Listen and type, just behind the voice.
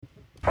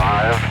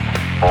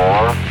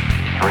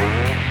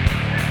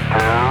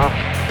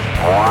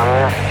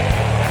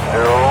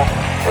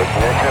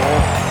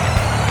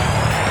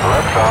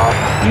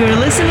You're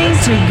listening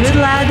to Good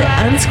Lad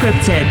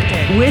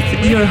Unscripted with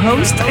your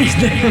host.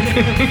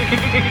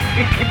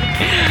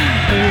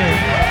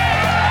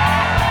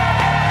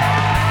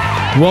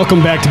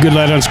 Welcome back to Good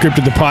Lad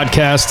Unscripted, the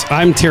podcast.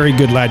 I'm Terry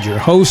Goodlad, your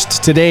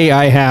host. Today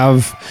I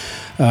have,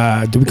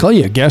 do we call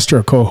you a guest or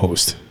a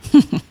co-host?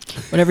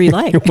 Whatever you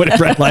like.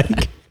 Whatever I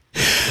like.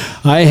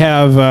 I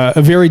have a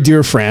very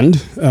dear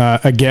friend,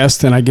 a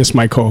guest, and I guess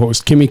my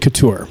co-host, Kimmy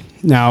Couture.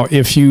 Now,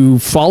 if you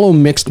follow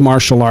mixed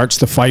martial arts,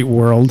 the fight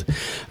world,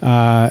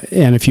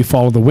 and if you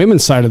follow the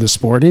women's side of the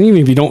sport, and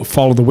even if you don't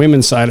follow the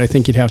women's side, I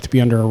think you'd have to be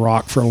under a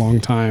rock for a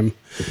long time.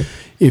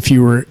 If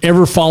you were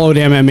ever followed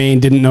MMA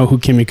and didn't know who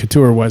Kimmy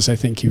Couture was, I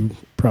think you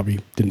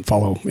probably didn't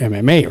follow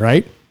MMA,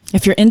 right?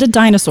 If you're into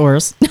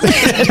dinosaurs.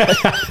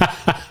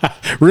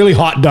 Really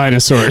hot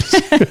dinosaurs.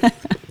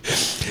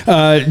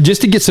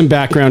 Just to get some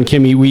background,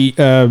 Kimmy,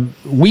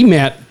 we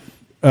met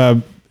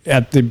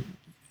at the...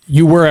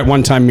 You were at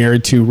one time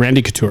married to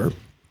Randy Couture,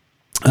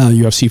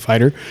 UFC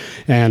fighter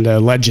and a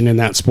legend in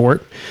that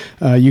sport.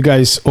 You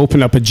guys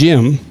opened up a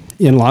gym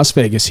in Las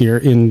Vegas here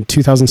in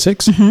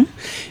 2006.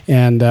 Mm-hmm.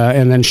 And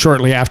then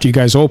shortly after you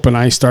guys opened,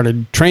 I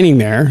started training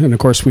there. And of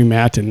course we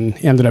met and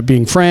ended up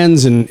being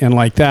friends and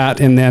like that.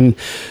 And then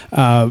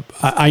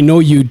I know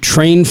you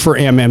trained for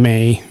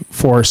MMA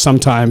for some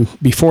time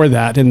before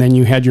that. And then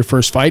you had your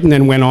first fight and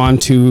then went on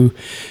to,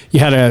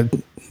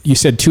 you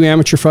said 2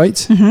 amateur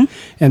fights, mm-hmm.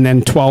 and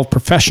then 12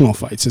 professional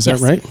fights. Is that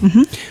right?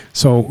 Mm-hmm.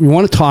 So we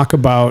want to talk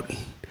about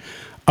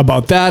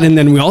that. And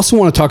then we also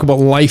want to talk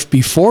about life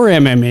before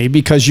MMA,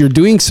 because you're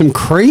doing some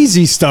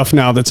crazy stuff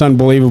now that's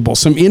unbelievable.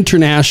 Some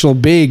international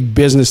big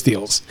business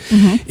deals.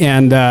 Mm-hmm.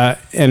 And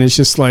it's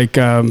just like,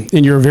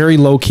 and you're a very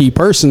low key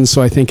person.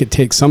 So I think it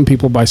takes some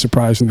people by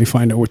surprise when they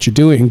find out what you're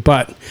doing,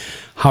 but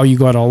how you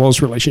got all those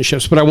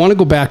relationships. But I want to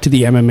go back to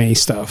the MMA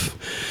stuff.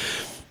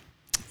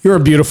 You're a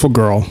beautiful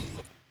girl.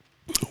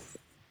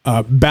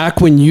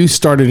 Back when you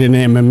started in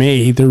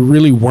MMA, there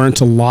really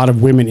weren't a lot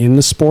of women in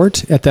the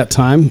sport at that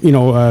time. You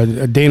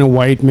know, Dana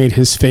White made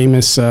his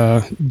famous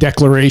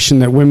declaration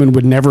that women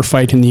would never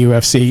fight in the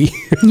UFC.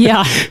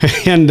 Yeah.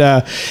 and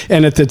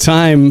at the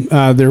time,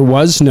 there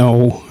were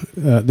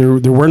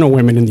no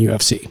women in the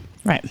UFC.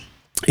 Right.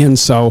 And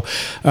so,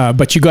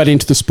 but you got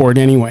into the sport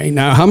anyway.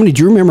 Now, do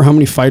you remember how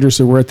many fighters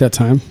there were at that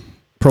time?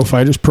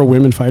 Pro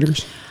women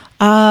fighters?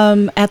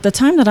 At the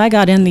time that I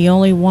got in, the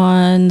only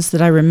ones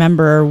that I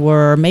remember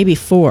were maybe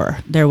 4.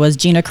 There was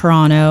Gina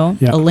Carano,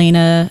 yeah.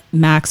 Elena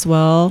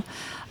Maxwell,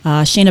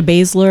 Shayna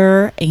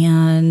Baszler,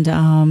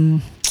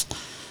 and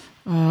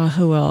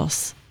who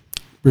else?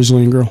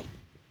 Brazilian girl.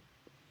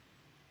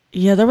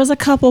 Yeah, there was a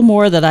couple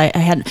more that I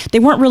had. They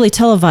weren't really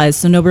televised,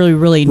 so nobody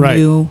really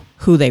knew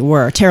who they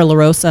were. Tara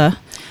LaRosa.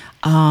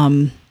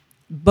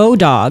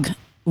 Bodog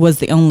was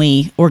the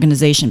only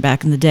organization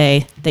back in the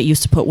day that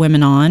used to put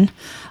women on.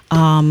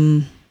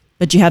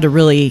 But you had to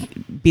really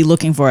be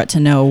looking for it to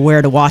know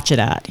where to watch it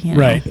at. You know?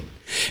 Right.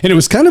 And it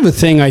was kind of a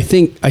thing, I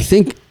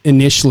think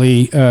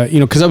initially,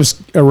 because I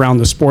was around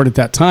the sport at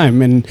that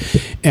time and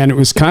it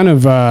was kind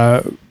of,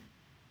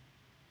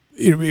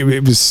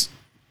 it was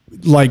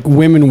like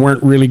women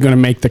weren't really going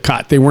to make the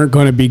cut. They weren't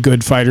going to be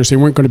good fighters. They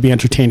weren't going to be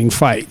entertaining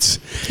fights.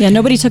 Yeah.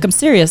 Nobody took them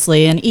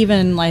seriously. And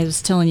even like I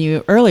was telling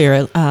you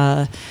earlier,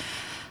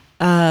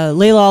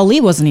 Layla Ali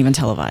wasn't even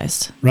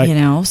televised, right? You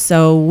know,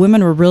 so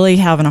women were really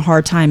having a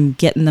hard time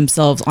getting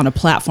themselves on a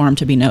platform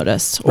to be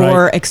noticed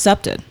or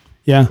accepted.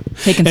 Yeah,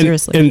 taken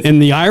seriously.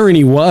 And the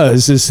irony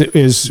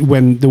is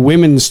when the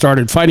women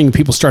started fighting,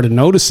 people started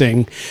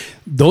noticing.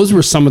 Those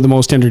were some of the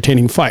most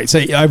entertaining fights.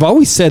 I've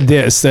always said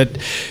this, that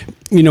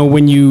you know,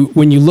 when you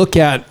look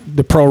at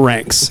the pro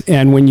ranks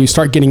and when you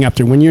start getting up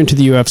there, when you're into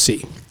the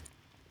UFC,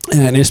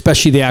 and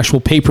especially the actual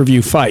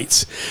pay-per-view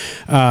fights.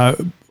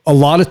 A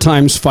lot of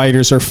times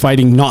fighters are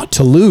fighting not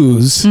to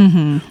lose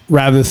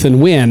rather than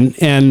win.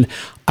 And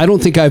I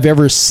don't think I've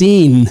ever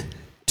seen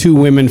 2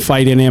 women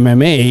fight in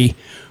MMA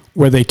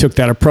where they took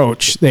that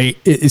approach.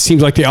 It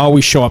seems like they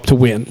always show up to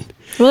win.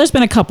 Well, there's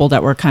been a couple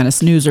that were kind of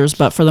snoozers,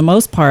 but for the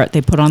most part, they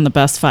put on the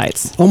best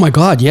fights. Oh my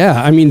God,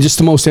 yeah. I mean, just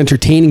the most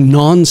entertaining,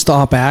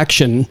 nonstop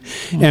action.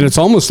 Mm-hmm. And it's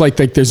almost like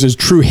there's this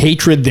true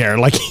hatred there.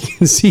 Like you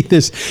can see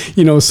this,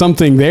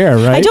 something there,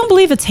 right? I don't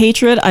believe it's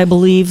hatred. I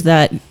believe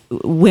that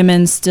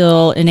women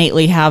still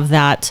innately have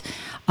that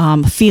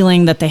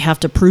feeling that they have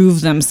to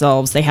prove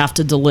themselves. They have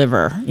to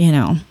deliver,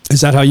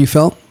 Is that how you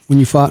felt when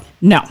you fought?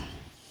 No.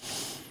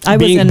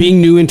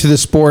 Being new into the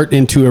sport,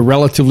 into a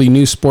relatively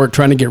new sport,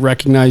 trying to get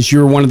recognized,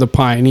 you're one of the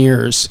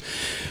pioneers.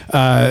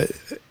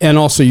 And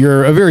also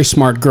you're a very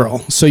smart girl.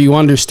 So you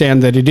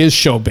understand that it is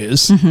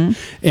showbiz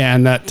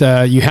and that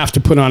you have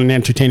to put on an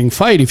entertaining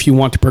fight if you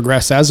want to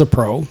progress as a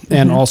pro.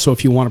 And also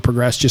if you want to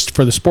progress just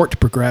for the sport to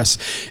progress.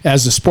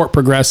 As the sport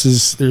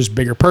progresses, there's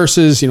bigger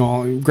purses,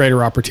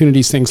 greater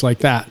opportunities, things like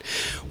that.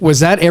 Was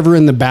that ever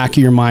in the back of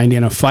your mind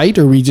in a fight,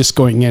 or were you just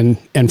going in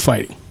and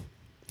fighting?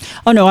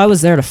 Oh, no, I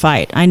was there to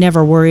fight. I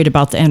never worried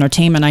about the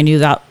entertainment. I knew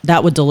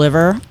that would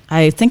deliver.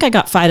 I think I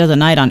got fight of the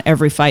night on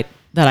every fight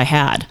that I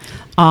had.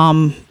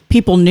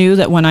 people knew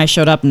that when I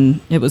showed up,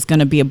 and it was going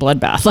to be a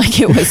bloodbath. Like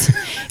it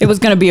was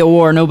going to be a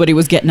war. Nobody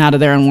was getting out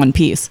of there in one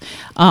piece.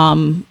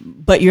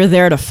 But you're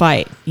there to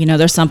fight. You know,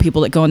 there's some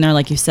people that go in there,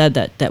 like you said,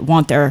 that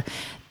want their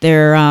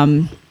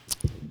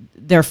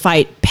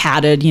fight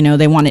padded. You know,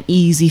 they want an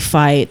easy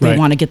fight. They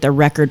want to get their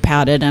record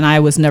padded. And I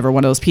was never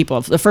one of those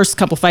people. The first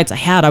couple fights I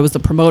had, I was the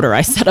promoter.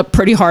 I set up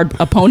pretty hard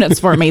opponents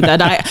for me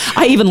that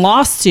I even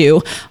lost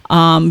to,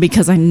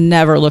 because I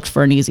never looked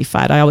for an easy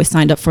fight. I always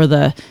signed up for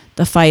the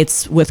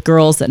fights with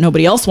girls that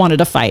nobody else wanted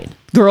to fight.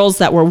 Girls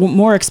that were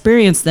more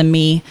experienced than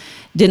me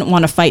didn't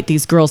want to fight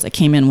these girls that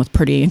came in with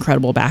pretty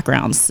incredible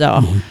backgrounds.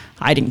 So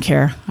I didn't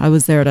care. I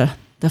was there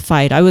to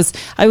fight. I was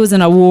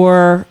in a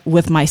war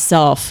with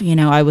myself. You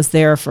know, I was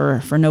there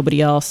for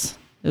nobody else.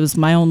 It was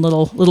my own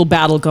little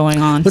battle going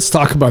on. Let's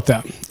talk about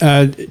that.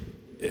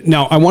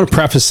 Now, I want to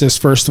preface this,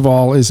 first of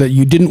all, is that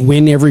you didn't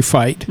win every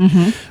fight.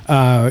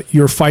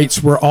 Your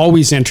fights were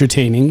always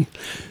entertaining.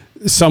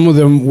 Some of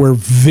them were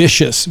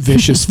vicious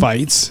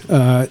fights.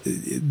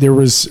 There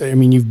was, I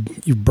mean,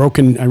 you've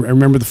broken, I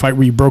remember the fight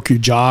where you broke your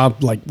jaw,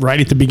 like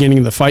right at the beginning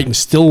of the fight, and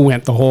still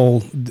went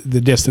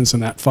the distance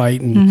in that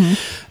fight. And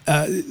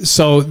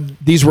so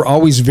these were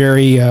always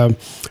very,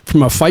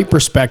 from a fight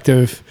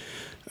perspective,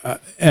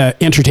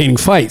 entertaining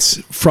fights.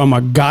 From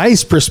a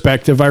guy's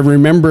perspective, I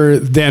remember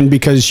then,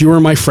 because you were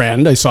my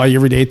friend, I saw you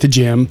every day at the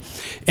gym,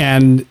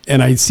 and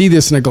I see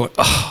this and I go,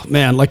 oh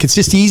man, like it's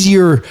just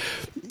easier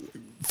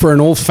for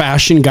an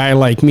old-fashioned guy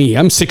like me,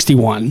 I'm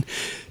 61,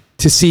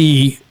 to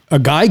see a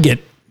guy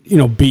get,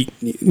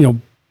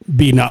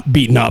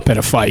 beaten up at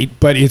a fight.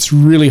 But it's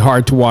really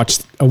hard to watch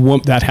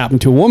that happen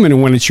to a woman,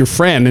 and when it's your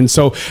friend. And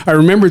so I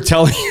remember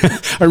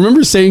I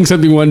remember saying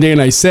something one day,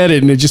 and I said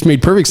it, and it just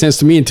made perfect sense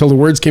to me until the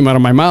words came out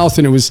of my mouth,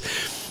 and it was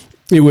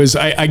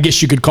I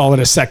guess you could call it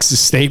a sexist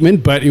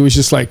statement, but it was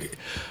just like,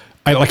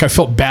 I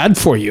felt bad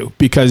for you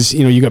because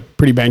you got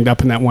pretty banged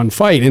up in that one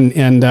fight,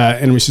 and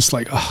it was just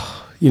like, oh.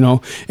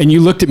 And you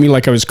looked at me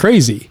like I was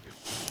crazy,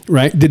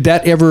 right? Did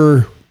that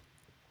ever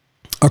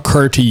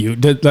occur to you?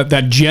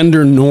 That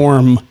gender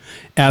norm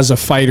as a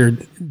fighter,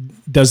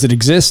 does it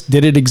exist?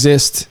 Did it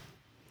exist?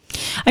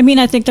 I mean,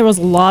 I think there was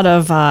a lot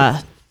of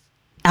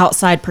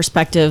outside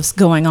perspectives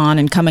going on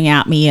and coming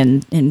at me,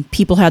 and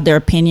people had their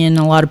opinion.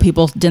 A lot of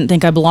people didn't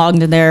think I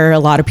belonged in there. A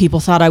lot of people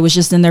thought I was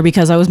just in there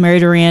because I was married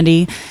to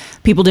Randy.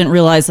 People didn't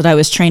realize that I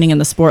was training in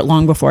the sport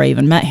long before I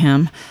even met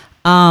him.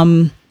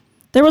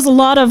 There was a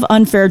lot of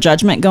unfair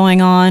judgment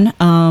going on.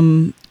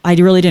 I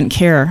really didn't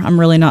care. I'm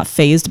really not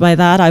fazed by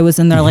that. I was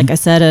in there, like I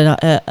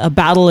said, a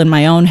battle in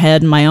my own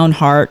head and my own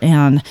heart.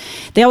 And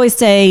they always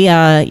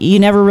say you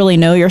never really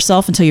know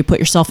yourself until you put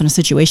yourself in a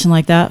situation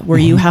like that, where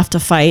you have to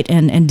fight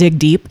and dig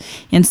deep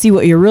and see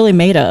what you're really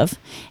made of.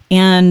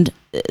 And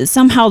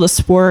somehow the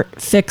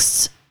sport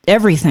fixed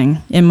everything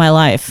in my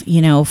life,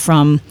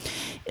 from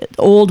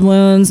old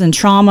wounds and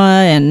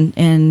trauma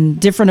and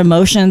different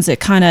emotions.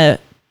 It kind of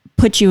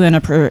put you in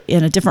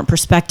a different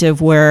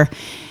perspective, where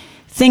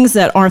things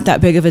that aren't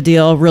that big of a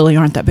deal really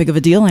aren't that big of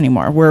a deal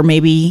anymore, where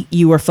maybe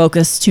you were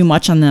focused too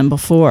much on them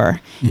before.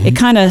 It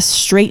kind of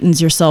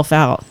straightens yourself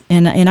out.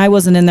 And I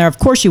wasn't in there. Of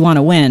course you want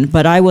to win,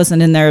 but I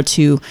wasn't in there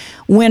to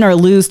win or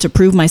lose to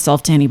prove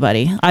myself to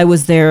anybody. I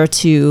was there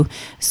to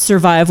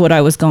survive what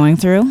I was going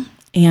through.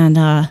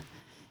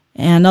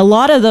 And a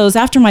lot of those,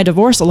 after my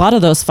divorce, a lot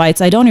of those fights,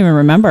 I don't even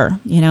remember.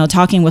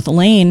 Talking with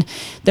Elaine,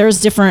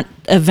 there's different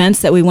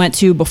events that we went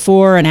to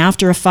before and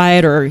after a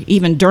fight, or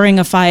even during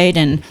a fight,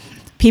 and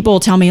people will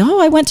tell me, oh,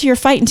 I went to your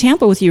fight in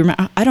Tampa with you.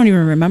 I don't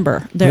even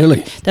remember.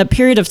 Really? That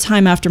period of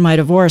time after my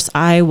divorce,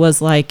 I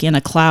was like in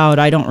a cloud.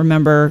 I don't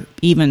remember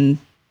even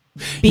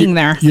being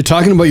there. You're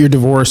talking about your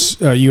divorce,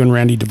 you and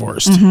Randy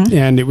divorced,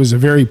 and it was a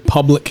very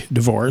public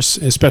divorce,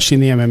 especially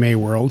in the MMA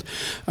world.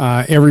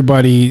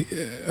 Everybody...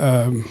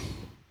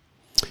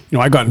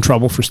 I got in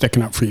trouble for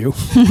sticking up for you.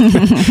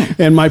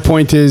 And my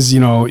point is,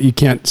 you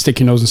can't stick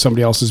your nose in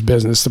somebody else's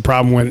business. The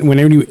problem when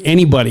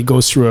anybody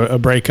goes through a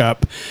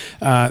breakup,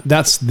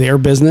 that's their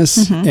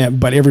business,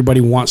 but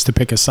everybody wants to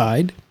pick a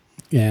side.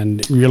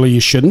 And really you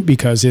shouldn't,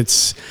 because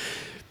it's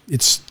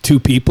two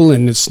people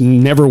and it's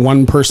never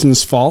one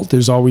person's fault.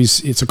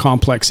 It's a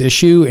complex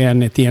issue.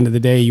 And at the end of the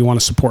day, you want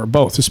to support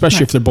both,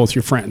 especially if they're both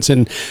your friends.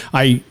 And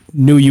I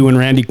knew you and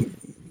Randy,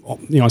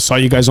 I saw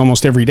you guys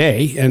almost every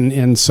day.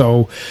 And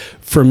so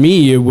for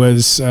me, it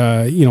was,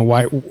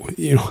 why,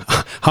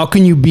 how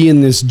can you be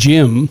in this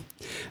gym,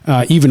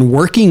 even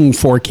working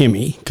for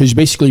Kimmy, because you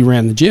basically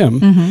ran the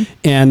gym,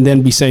 and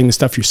then be saying the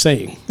stuff you're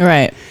saying.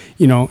 Right.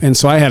 And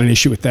so I had an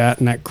issue with that,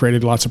 and that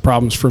created lots of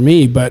problems for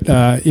me, but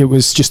it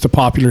was just a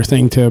popular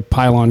thing to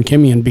pile on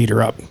Kimmy and beat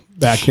her up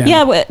back then.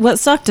 Yeah, what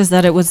sucked is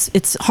that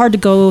it's hard to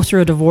go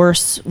through a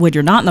divorce when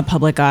you're not in the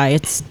public eye.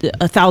 It's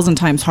 1,000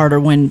 times harder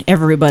when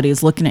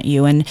everybody's looking at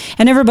you, and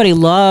everybody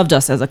loved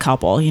us as a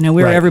couple. We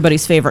were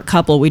everybody's favorite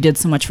couple. We did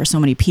so much for so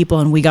many people,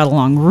 and we got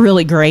along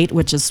really great,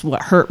 which is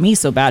what hurt me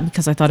so bad,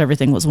 because I thought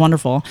everything was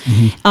wonderful.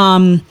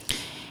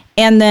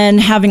 And then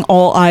having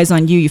all eyes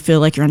on you, you feel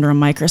like you're under a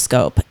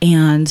microscope.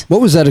 And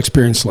what was that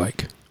experience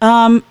like?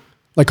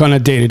 Like on a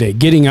day-to-day,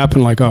 getting up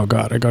and like, oh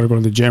God, I got to go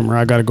to the gym, or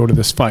I got to go to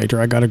this fight, or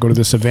I got to go to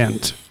this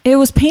event? It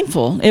was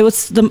painful. It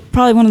was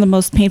probably one of the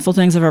most painful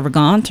things I've ever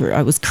gone through.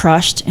 I was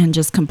crushed and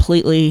just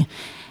completely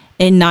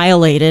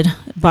annihilated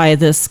by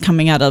this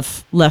coming out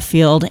of left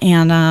field.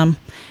 And,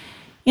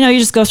 you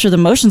just go through the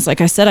motions. Like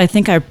I said, I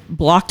think I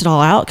blocked it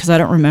all out because I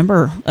don't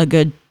remember a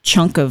good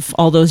chunk of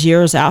all those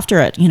years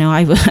after it.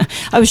 I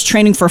was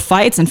training for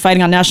fights and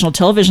fighting on national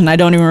television. I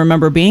don't even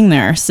remember being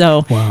there.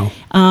 So,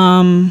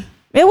 wow.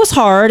 It was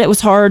hard. It was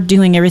hard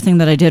doing everything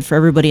that I did for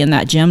everybody in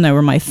that gym. They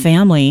were my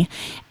family.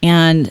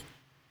 And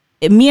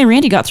me and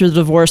Randy got through the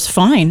divorce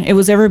fine. It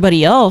was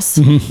everybody else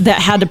that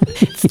had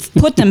to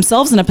put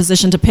themselves in a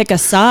position to pick a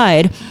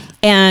side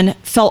and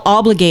felt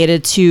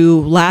obligated to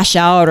lash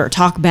out or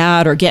talk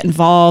bad or get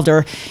involved,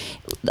 or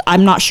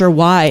I'm not sure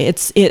why.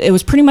 It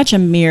was pretty much a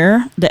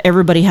mirror that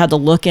everybody had to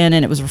look in,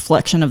 and it was a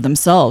reflection of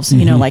themselves.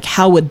 Like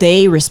how would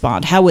they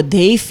respond? How would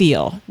they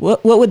feel?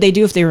 What would they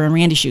do if they were in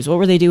Randy's shoes? What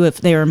would they do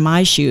if they were in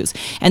my shoes?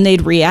 And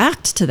they'd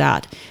react to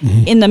that.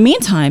 In the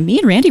meantime, me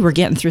and Randy were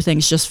getting through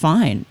things just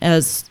fine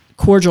as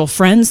cordial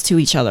friends to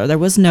each other. There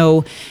was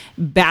no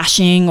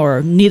bashing,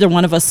 or neither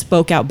one of us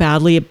spoke out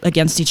badly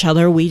against each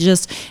other. We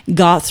just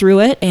got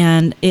through it,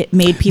 and it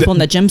made people in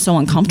the gym so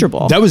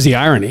uncomfortable. That was the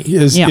irony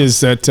is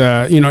that,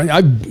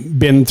 I've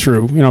been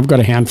through, I've got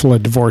a handful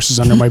of divorces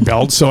under my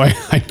belt, so I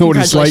know what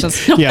it's like.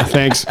 Yeah,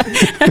 thanks.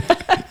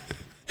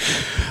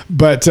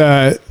 But,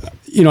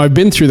 I've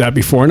been through that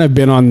before, and I've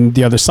been on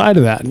the other side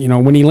of that.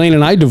 When Elaine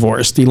and I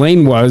divorced,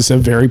 Elaine was a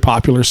very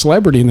popular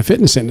celebrity in the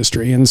fitness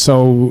industry. And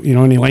so,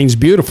 and Elaine's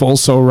beautiful.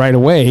 So right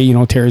away,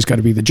 Terry's got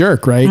to be the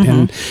jerk, right?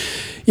 And,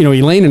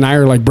 Elaine and I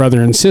are like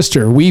brother and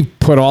sister. We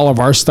put all of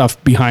our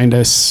stuff behind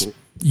us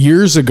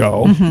years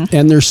ago,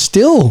 and there's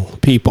still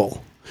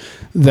people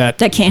that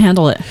can't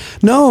handle it.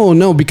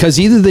 No, because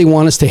either they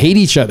want us to hate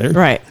each other.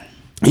 Right.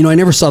 I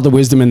never saw the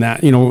wisdom in that.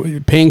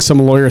 Paying some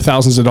lawyer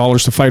thousands of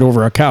dollars to fight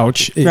over a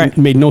couch, it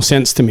made no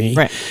sense to me.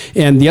 Right.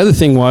 And the other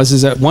thing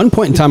is at one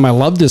point in time, I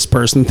loved this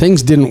person.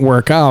 Things didn't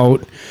work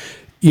out,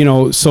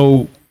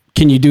 so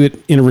can you do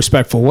it in a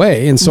respectful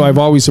way? And so I've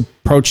always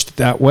approached it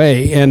that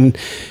way. And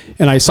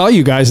I saw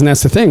you guys, and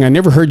that's the thing. I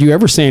never heard you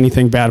ever say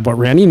anything bad about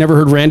Randy. Never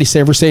heard Randy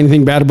ever say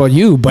anything bad about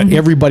you, but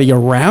everybody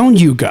around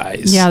you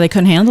guys. Yeah, they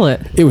couldn't handle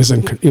it. It was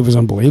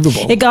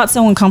unbelievable. It got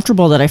so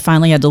uncomfortable that I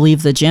finally had to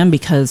leave the gym,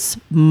 because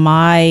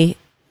my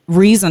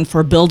reason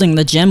for building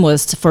the gym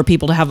was for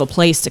people to have a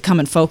place to come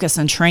and focus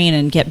and train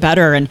and get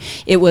better. And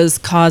it was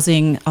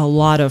causing a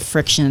lot of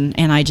friction.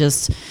 And I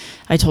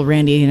told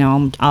Randy,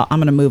 I'm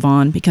going to move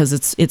on, because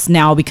it's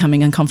now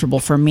becoming uncomfortable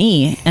for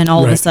me. And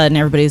all of a sudden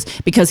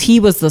because he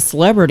was the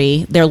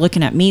celebrity, they're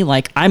looking at me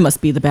like I must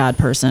be the bad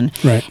person.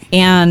 Right.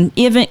 And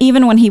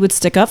even when he would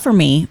stick up for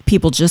me,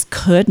 people just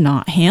could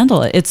not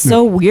handle it. It's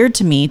so weird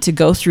to me to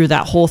go through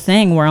that whole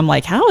thing where I'm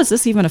like, how is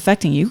this even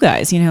affecting you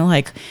guys?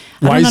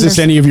 Why is this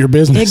any of your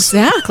business?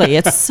 Exactly.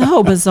 It's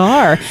so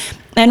bizarre.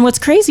 And what's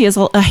crazy is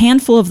a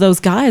handful of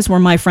those guys were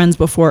my friends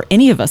before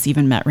any of us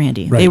even met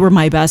Randy. Right. They were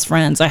my best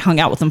friends. I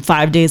hung out with them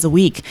 5 days a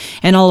week.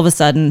 And all of a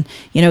sudden,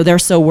 they're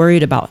so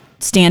worried about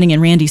standing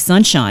in Randy's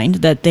sunshine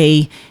that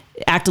they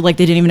acted like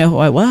they didn't even know who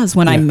I was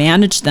when I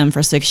managed them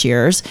for 6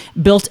 years,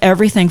 built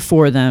everything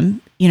for them.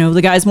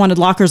 The guys wanted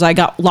lockers. I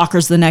got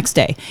lockers the next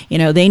day.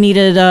 They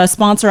needed a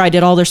sponsor. I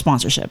did all their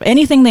sponsorship.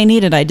 Anything they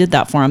needed, I did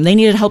that for them. They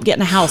needed help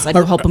getting a house. I'd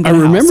go help them get a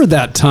house. I remember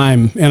that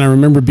time, and I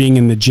remember being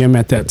in the gym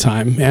at that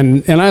time.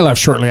 And I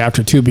left shortly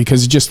after too,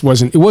 because it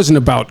wasn't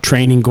about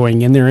training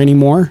going in there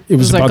anymore. It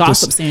was about a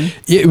gossip scene.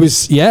 It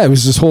was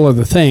this whole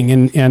other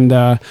thing.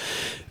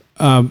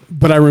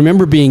 But I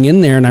remember being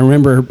in there, and I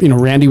remember,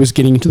 Randy was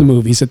getting into the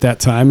movies at that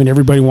time, and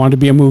everybody wanted to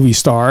be a movie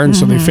star. And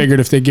so they figured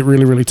if they get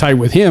really, really tight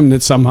with him,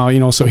 that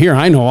somehow, so here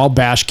I know I'll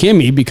bash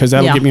Kimmy because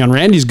that'll get me on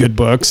Randy's good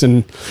books.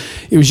 And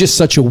it was just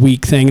such a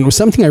weak thing. And it was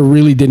something I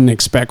really didn't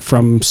expect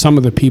from some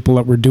of the people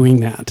that were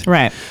doing that.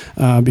 Right.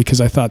 Because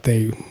I thought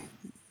they,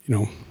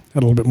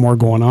 had a little bit more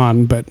going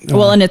on, but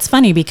and it's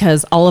funny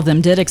because all of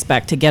them did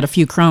expect to get a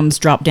few crumbs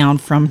dropped down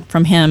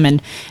from him,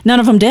 and none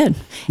of them did.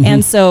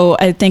 And so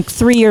I think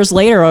 3 years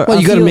later,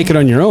 you got to make it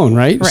on your own,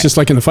 right? It's just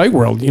like in the fight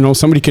world,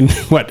 somebody can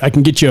I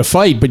can get you a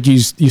fight, but you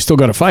still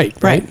got to fight,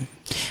 right?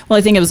 Well,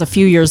 I think it was a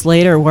few years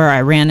later where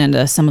I ran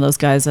into some of those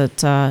guys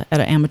at an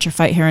amateur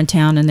fight here in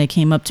town, and they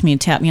came up to me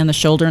and tapped me on the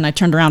shoulder, and I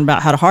turned around and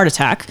about had a heart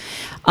attack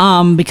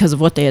because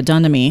of what they had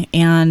done to me.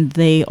 And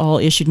they all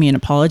issued me an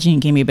apology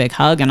and gave me a big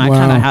hug, and I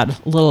kind of had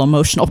a little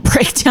emotional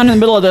breakdown in the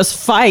middle of this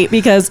fight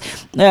because,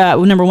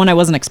 number one, I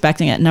wasn't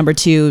expecting it. Number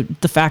two,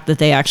 the fact that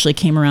they actually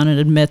came around and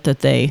admit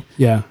that they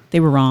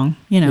were wrong,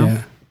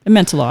 It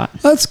meant a lot.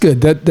 That's good.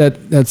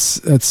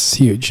 That's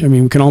huge. I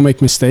mean, we can all make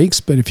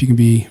mistakes, but if you can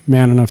be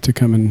man enough to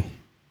come and,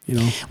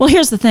 Well,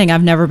 here's the thing.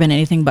 I've never been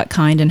anything but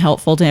kind and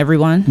helpful to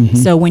everyone.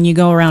 So when you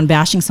go around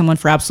bashing someone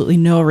for absolutely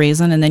no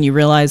reason, and then you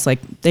realize like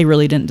they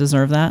really didn't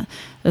deserve that,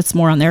 that's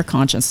more on their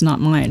conscience, not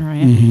mine,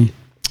 right?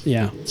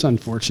 Yeah, it's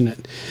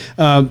unfortunate.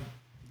 I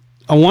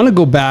want to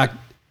go back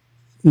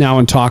now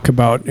and talk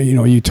about,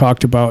 you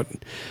talked about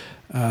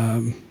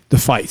the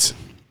fights.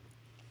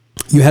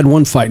 You had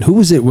one fight. Who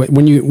was it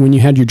when you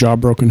had your jaw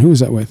broken? Who was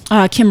that with?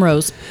 Kim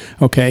Rose.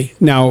 Okay.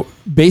 Now,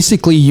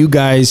 basically, you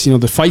guys,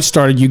 the fight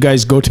started. You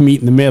guys go to meet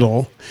in the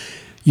middle.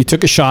 You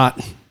took a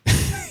shot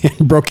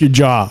and broke your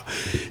jaw.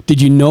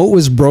 Did you know it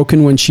was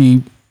broken when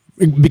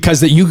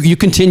because you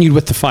continued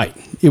with the fight?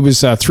 It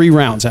was 3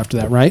 rounds after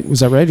that, right?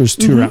 Was that right? Or was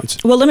it 2 rounds?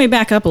 Well, let me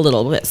back up a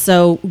little bit.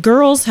 So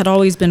girls had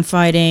always been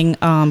fighting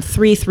 3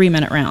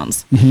 3-minute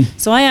rounds.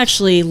 So I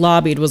actually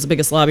was the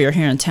biggest lobbyer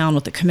here in town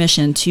with the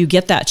commission to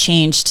get that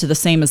changed to the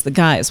same as the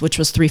guys, which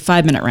was 3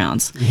 5-minute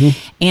rounds.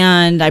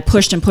 And I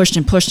pushed and pushed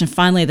and pushed. And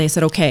finally they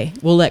said, okay,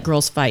 we'll let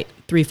girls fight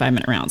 3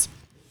 5-minute rounds.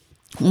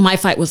 Well, my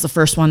fight was the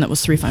first one that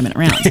was 3 5-minute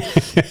rounds.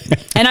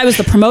 And I was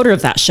the promoter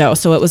of that show.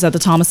 So it was at the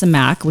Thomas and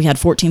Mack. We had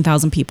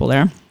 14,000 people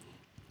there.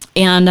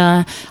 And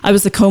I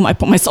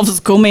put myself as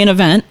co-main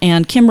event,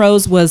 and Kim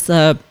Rose was,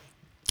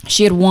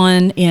 she had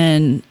won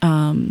in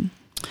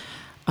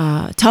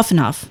Tough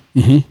Enough.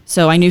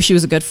 So I knew she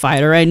was a good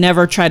fighter. I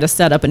never tried to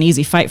set up an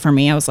easy fight for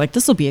me. I was like,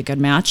 this will be a good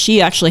match.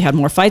 She actually had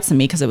more fights than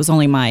me because it was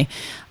only my,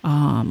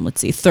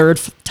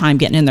 3rd time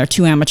getting in there,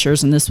 2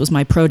 amateurs, and this was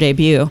my pro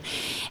debut.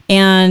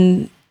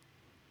 And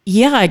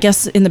yeah, I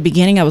guess in the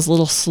beginning I was a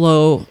little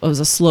slow. I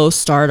was a slow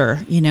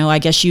starter. I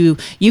guess you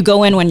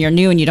go in when you're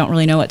new and you don't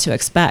really know what to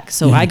expect.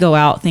 So I go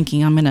out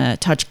thinking I'm going to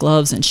touch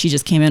gloves, and she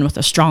just came in with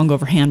a strong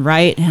overhand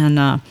right.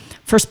 And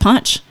first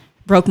punch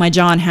broke my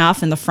jaw in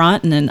half in the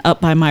front and then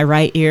up by my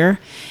right ear.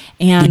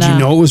 And did you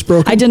know it was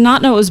broken? I did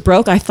not know it was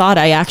broke. I thought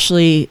I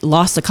actually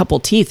lost a couple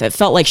teeth. It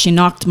felt like she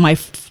knocked my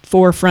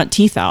 4 front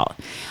teeth out.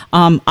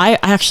 I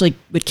actually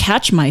would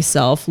catch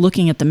myself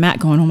looking at the mat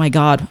going, oh my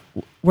God,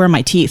 where are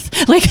my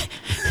teeth? Like,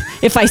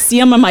 if I see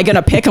them, am I going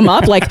to pick them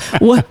up? Like,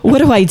 what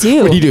do I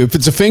do? What do you do? If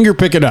it's a finger,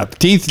 pick it up.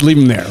 Teeth, leave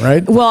them there,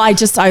 right? Well, I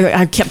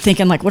kept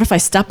thinking, like, what if I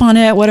step on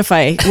it? What if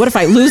I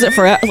lose it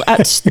for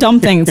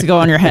dumb things to go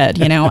on your head,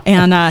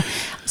 And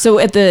so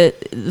at the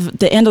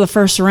end of the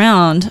first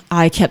round,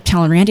 I kept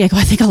telling Randy, I go,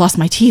 I think I lost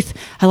my teeth.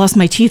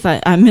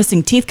 I'm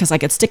missing teeth because I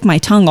could stick my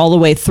tongue all the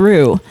way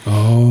through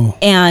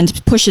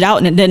and push it out,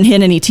 and it didn't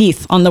hit any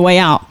teeth on the way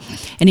out.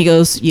 And he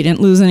goes, you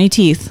didn't lose any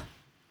teeth.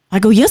 I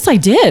go, yes, I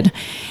did.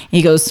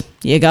 He goes,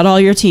 you got all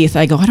your teeth.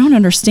 I go, I don't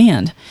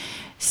understand.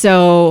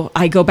 So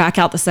I go back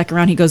out the second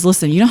round. He goes,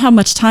 listen, you don't have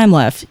much time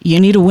left. You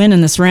need to win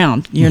in this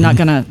round. You're not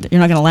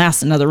gonna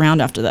last another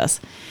round after this.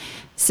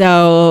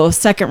 So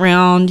second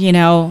round,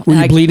 Were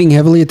you bleeding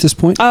heavily at this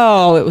point?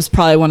 Oh, it was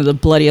probably one of the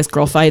bloodiest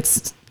girl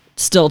fights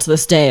still to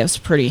this day. It was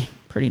pretty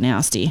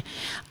nasty.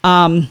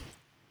 And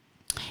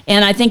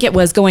I think it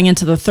was going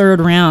into the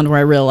third round where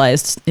I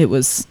realized it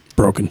was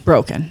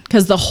broken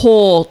because the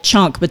whole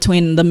chunk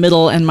between the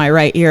middle and my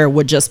right ear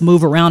would just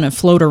move around and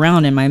float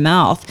around in my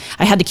mouth.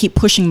 I had to keep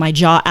pushing my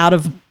jaw out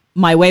of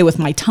my way with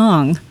my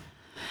tongue,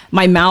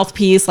 my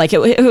mouthpiece. Like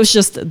it was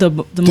just the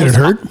Did it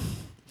hurt?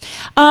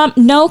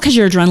 No, because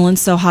your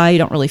adrenaline's so high, you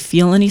don't really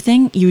feel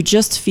anything. You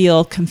just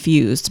feel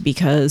confused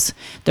because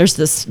there's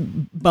this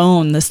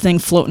thing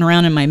floating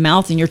around in my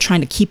mouth, and you're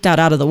trying to keep that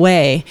out of the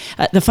way.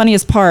 The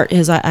funniest part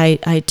is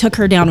I took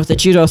her down with a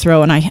judo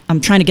throw, and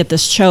I'm trying to get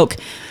this choke.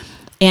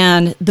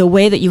 And the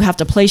way that you have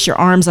to place your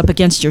arms up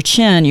against your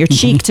chin, your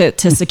cheek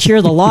to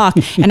secure the lock.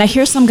 And I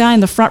hear some guy in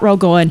the front row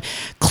going,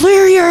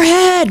 clear your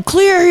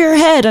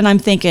head. And I'm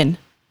thinking,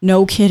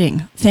 no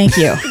kidding. Thank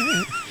you.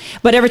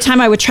 But every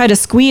time I would try to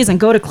squeeze and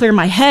go to clear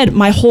my head,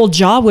 my whole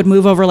jaw would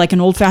move over like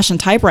an old-fashioned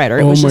typewriter.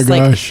 It was just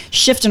like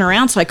shifting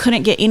around, so I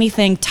couldn't get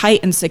anything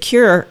tight and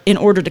secure in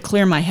order to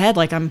clear my head.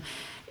 Like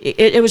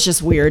it was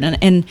just weird.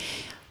 And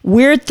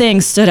weird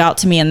things stood out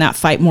to me in that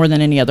fight more than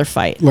any other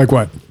fight. Like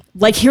what?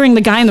 Like hearing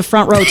the guy in the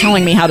front row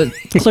telling me how to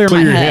clear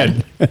my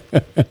head.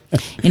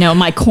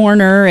 My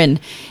corner and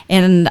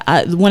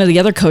one of the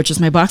other coaches,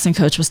 my boxing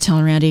coach, was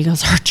telling Randy, he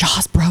goes, her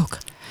jaw's broke.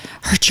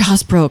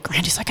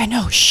 Randy's like, I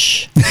know,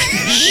 shh.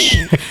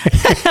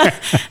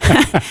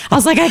 I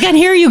was like, I can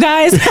hear you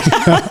guys.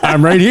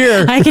 I'm right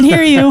here. I can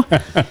hear you.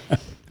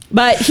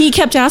 But he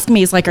kept asking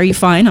me, he's like, are you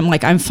fine? I'm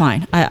like, I'm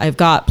fine. I've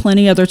got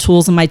plenty other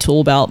tools in my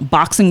tool belt.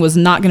 Boxing was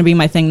not going to be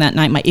my thing that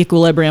night. My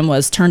equilibrium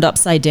was turned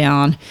upside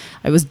down.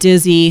 I was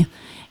dizzy.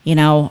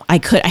 I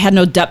had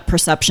no depth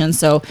perception.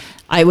 So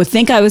I would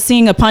think I was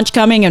seeing a punch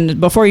coming,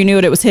 and before you knew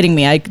it, it was hitting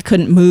me. I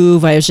couldn't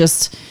move. I was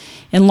just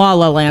in la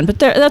la land. But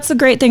that's the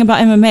great thing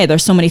about MMA.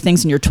 There's so many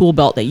things in your tool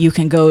belt that you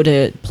can go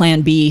to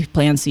plan B,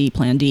 plan C,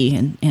 plan D,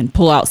 and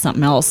pull out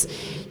something else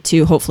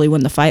to hopefully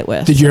win the fight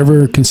with. Did you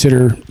ever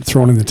consider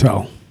throwing in the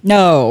towel?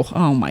 No.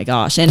 Oh my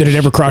gosh. And did it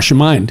ever cross your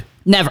mind?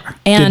 Never.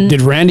 And did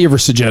Randy ever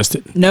suggest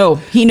it? No,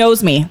 he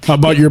knows me. How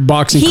about your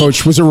boxing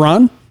coach? Was it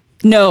Ron?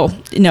 No,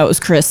 it was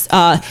Chris.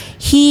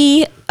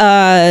 He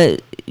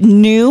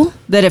knew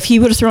that if he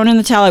would have thrown in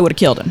the towel, I would have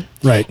killed him.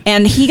 Right.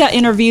 And he got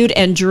interviewed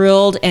and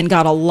drilled and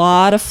got a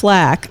lot of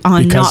flack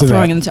on not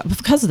throwing in the towel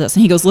because of this.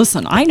 And he goes,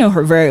 listen, I know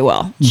her very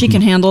well. Mm-hmm. She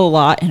can handle a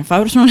lot. And if I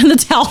would have thrown in the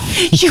towel,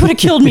 she would have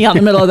killed me out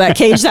in the middle of that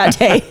cage that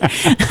day.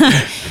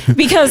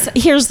 Because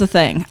here's the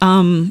thing.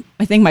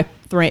 I think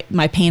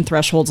my pain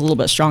threshold's a little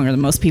bit stronger than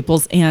most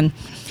people's. And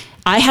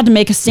I had to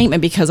make a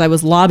statement because I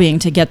was lobbying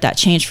to get that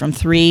change from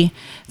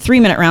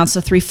 3-minute rounds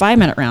to 3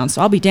 5-minute rounds.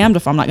 So I'll be damned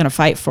if I'm not going to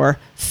fight for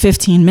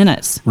 15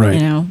 minutes. Right. You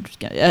know,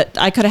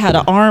 I could have had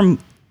an arm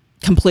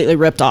completely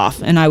ripped off,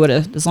 and I would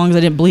have, as long as I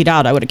didn't bleed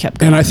out, I would have kept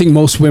going. And I think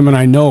most women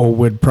I know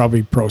would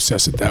probably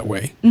process it that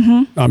way.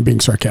 I'm being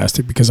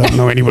sarcastic because I don't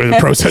know anybody that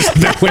processed it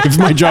that way. If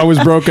my jaw was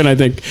broken, I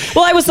think.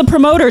 Well, I was the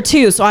promoter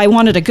too, so I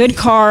wanted a good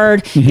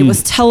card. It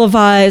was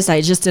televised.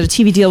 I just did a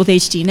TV deal with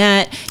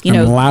HDNet. You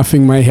know, I'm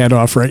laughing my head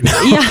off right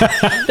now.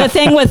 yeah, the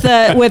thing with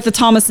the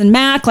Thomas and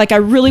Mack, like I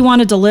really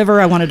wanted to deliver.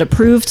 I wanted to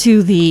prove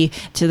to the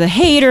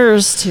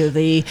haters, to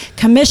the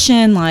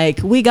commission,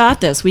 like we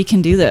got this, we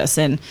can do this,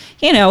 and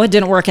you know, it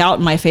didn't work out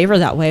in my favor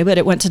that way, but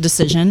it went to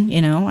decision.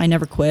 You know, I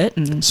never quit.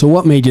 And So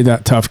what made you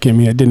that tough,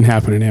 Kimmy? It didn't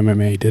happen in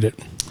MMA, did it?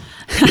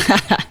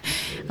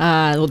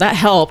 well, that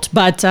helped,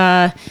 but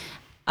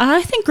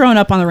I think growing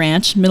up on the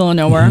ranch, middle of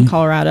nowhere in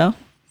Colorado,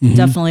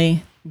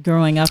 definitely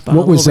growing up.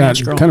 What was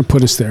that? Girl. Kind of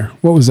put us there.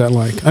 What was that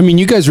like? I mean,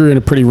 you guys were in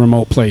a pretty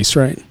remote place,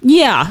 right?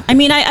 Yeah, I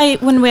mean,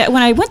 when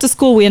I went to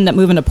school, we ended up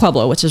moving to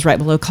Pueblo, which is right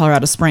below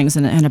Colorado Springs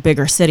in a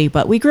bigger city.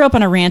 But we grew up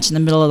on a ranch in the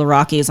middle of the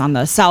Rockies, on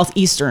the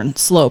southeastern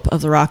slope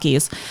of the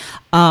Rockies.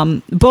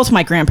 Both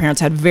my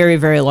grandparents had very,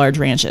 very large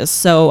ranches,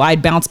 so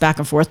I'd bounce back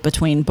and forth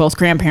between both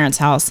grandparents'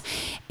 house,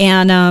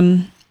 and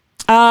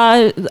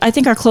I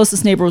think our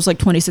closest neighbor was like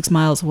 26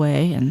 miles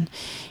away, and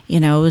you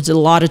know, it did a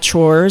lot of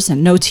chores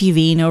and no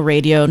TV, no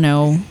radio,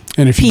 no.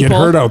 And if you people.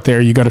 get hurt out there,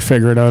 you got to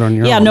figure it out on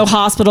your own. Yeah, no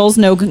hospitals,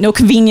 no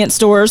convenience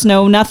stores,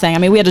 no nothing. I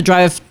mean, we had to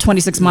drive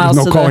 26 miles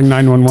No calling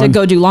 911. to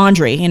go do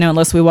laundry, you know,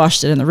 unless we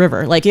washed it in the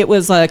river. Like it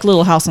was like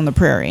Little House on the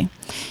Prairie.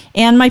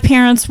 And my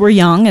parents were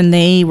young and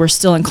they were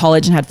still in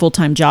college and had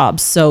full-time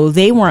jobs. So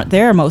they weren't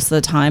there most of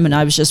the time. And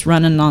I was just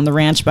running on the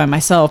ranch by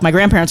myself. My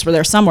grandparents were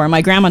there somewhere.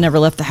 My grandma never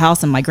left the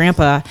house and my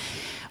grandpa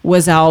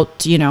was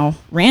out, you know,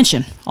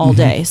 ranching all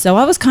day. So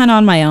I was kind of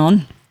on my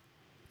own.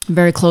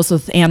 Very close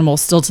with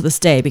animals still to this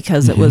day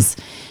because it was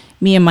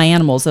me and my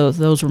animals.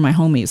 Those were my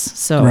homies.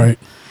 So Right.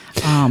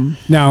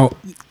 Now,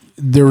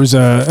 there was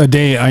a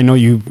day I know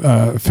you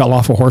fell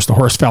off a horse. The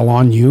horse fell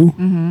on you.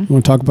 You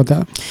want to talk about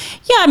that?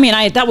 yeah, I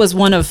mean, that was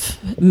one of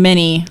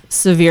many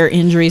severe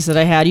injuries that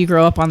I had. You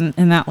grow up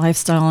in that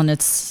lifestyle, and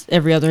it's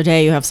every other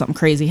day you have something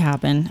crazy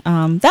happen.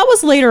 That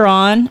was later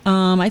on.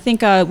 I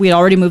think we had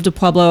already moved to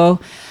Pueblo.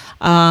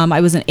 I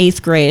was in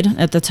 8th grade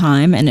at the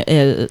time, and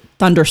a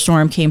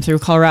thunderstorm came through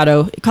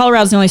Colorado.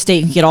 Colorado's the only state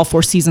you can get all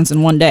 4 seasons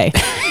in one day.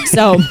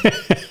 So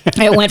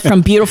it went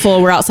from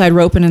beautiful, we're outside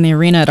roping in the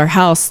arena at our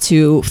house,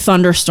 to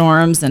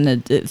thunderstorms,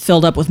 and it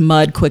filled up with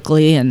mud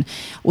quickly, and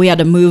we had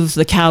to move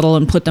the cattle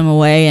and put them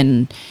away.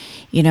 And,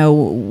 you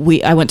know,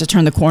 I went to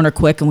turn the corner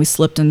quick, and we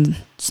slipped in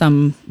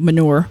some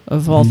manure,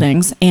 of all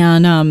things.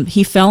 And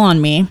he fell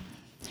on me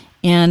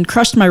and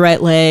crushed my right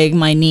leg,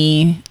 my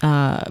knee,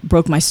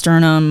 broke my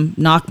sternum,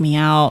 knocked me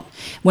out.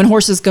 When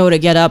horses go to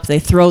get up, they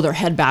throw their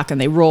head back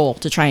and they roll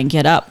to try and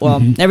get up. Well,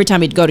 every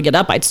time he'd go to get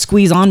up, I'd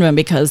squeeze onto him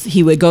because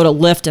he would go to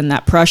lift and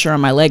that pressure on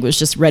my leg was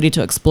just ready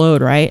to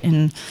explode, right?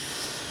 And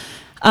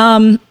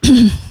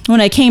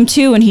when I came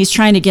to and he's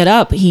trying to get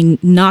up, he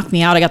knocked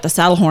me out. I got the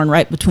saddle horn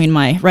right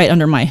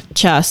under my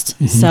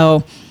chest.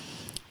 So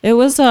it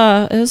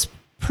was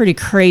pretty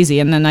crazy.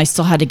 And then I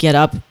still had to get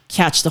up,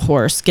 catch the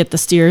horse, get the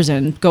steers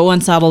in, go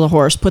unsaddle the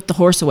horse, put the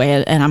horse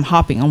away, and I'm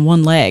hopping on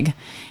one leg,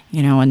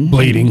 you know, and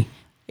Bleeding.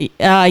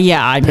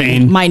 Yeah, I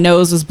Pain. mean, my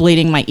nose was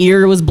bleeding, my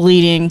ear was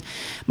bleeding,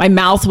 my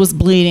mouth was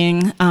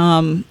bleeding,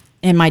 and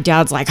my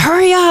dad's like,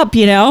 "Hurry up,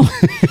 you know,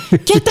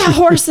 get that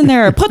horse in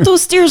there, put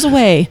those steers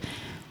away.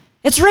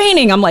 It's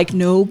raining." I'm like,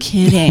 "No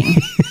kidding,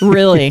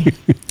 really?"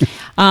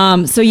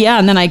 So yeah,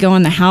 and then I go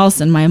in the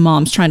house and my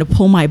mom's trying to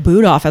pull my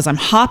boot off as I'm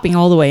hopping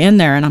all the way in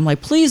there. And I'm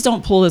like, "Please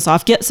don't pull this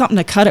off. Get something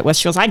to cut it with."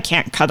 She goes, "I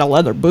can't cut a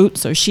leather boot."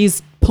 So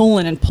she's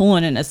pulling.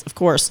 And it's, of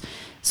course,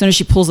 as soon as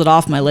she pulls it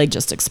off, my leg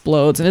just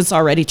explodes and it's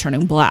already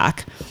turning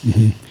black.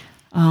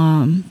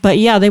 But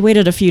yeah, they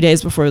waited a few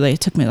days before they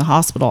took me to the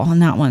hospital on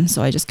that one.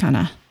 So I just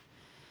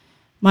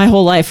my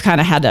whole life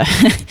kind of had to,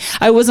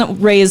 I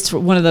wasn't raised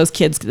one of those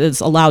kids that's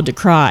allowed to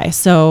cry.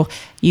 So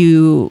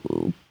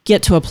you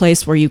get to a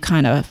place where you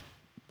kind of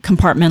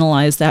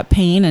compartmentalize that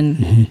pain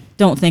and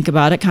don't think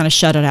about it, kind of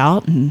shut it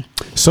out. And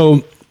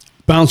So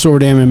bounce over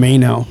to MMA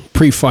now,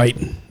 pre-fight.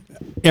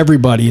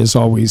 Everybody is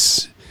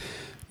always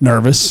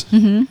nervous,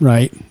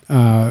 right?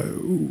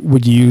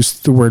 Would you use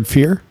the word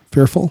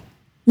fearful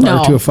prior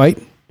No. to a fight?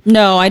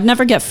 No, I'd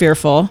never get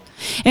fearful.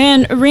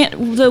 And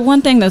the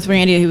one thing that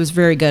Randy, he was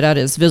very good at,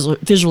 is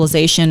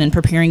visualization and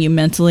preparing you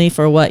mentally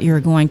for what you're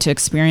going to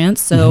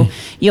experience. So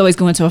you always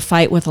go into a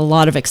fight with a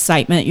lot of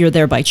excitement. You're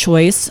there by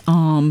choice.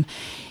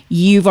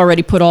 You've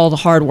already put all the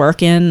hard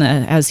work in,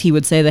 as he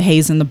would say, the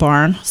hay's in the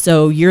barn.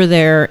 So you're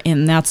there,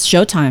 and that's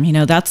showtime. You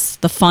know, that's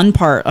the fun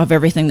part of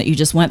everything that you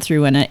just went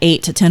through in an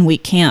 8 to 10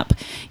 week camp.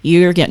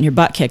 You're getting your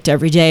butt kicked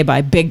every day by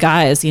big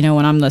guys. You know,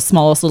 when I'm the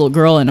smallest little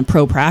girl in a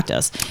pro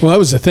practice. Well, that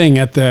was the thing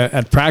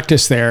at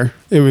practice there.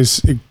 It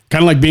was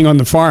kind of like being on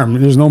the farm.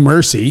 There's no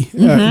mercy,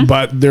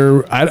 but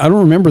I don't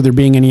remember there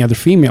being any other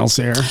females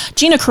there.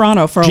 Gina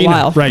Carano for a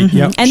while. Right,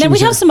 yep. And then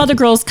we'd have some other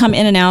girls come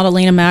in and out,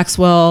 Elena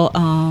Maxwell.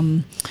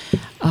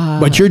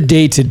 But your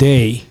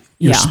day-to-day,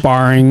 your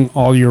sparring,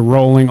 all your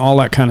rolling, all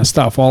that kind of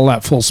stuff, all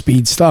that full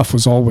speed stuff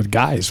was all with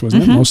guys,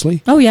 wasn't it,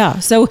 mostly? Oh, yeah.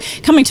 So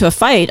coming to a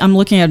fight, I'm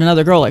looking at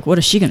another girl like, what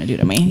is she going to do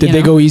to me? Did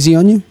they go easy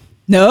on you?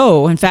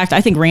 No. In fact,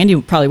 I think Randy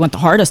probably went the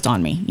hardest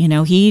on me.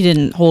 He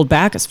didn't hold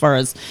back as far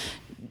as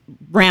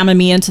ramming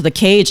me into the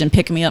cage and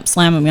picking me up,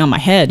 slamming me on my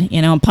head,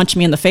 and punching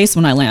me in the face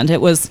when I land.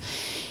 It was,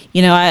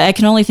 I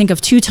can only think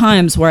of 2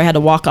 times where I had to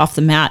walk off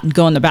the mat and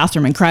go in the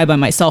bathroom and cry by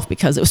myself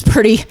because it was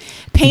pretty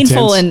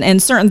painful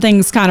and certain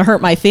things kind of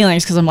hurt my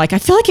feelings because I'm like, I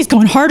feel like he's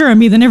going harder on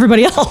me than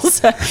everybody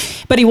else.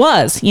 But he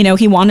was,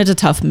 he wanted to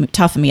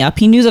toughen me up.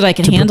 He knew that I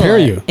could handle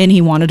it and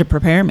he wanted to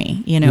prepare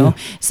me.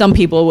 Some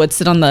people would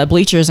sit on the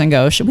bleachers and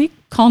go, should we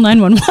call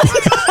 911?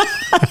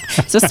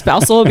 Is this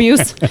spousal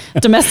abuse,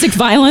 domestic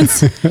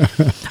violence?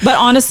 But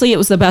honestly, it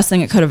was the best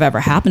thing that could have ever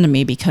happened to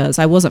me because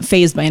I wasn't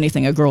fazed by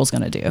anything a girl's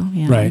going to do.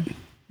 Right.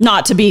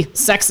 Not to be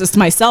sexist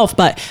myself,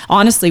 but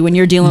honestly, when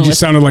you're dealing with... You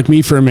sounded like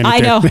me for a minute. I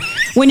know.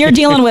 When you're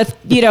dealing with,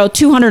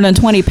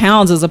 220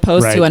 pounds as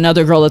opposed to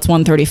another girl that's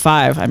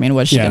 135, I mean,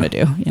 what's she going to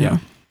do?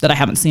 That I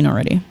haven't seen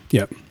already.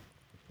 Yep.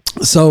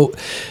 So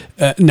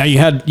now you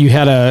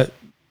had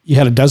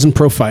a dozen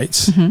pro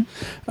fights.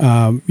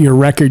 Your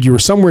record, you were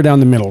somewhere down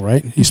the middle,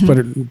 right? You split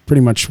it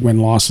pretty much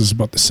win-loss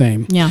about the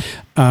same. Yeah.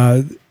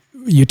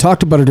 You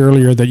talked about it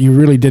earlier that you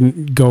really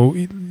didn't go,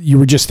 you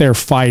were just there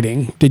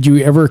fighting. Did you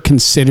ever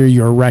consider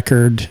your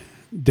record?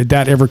 Did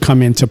that ever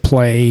come into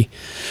play?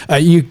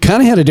 You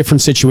kind of had a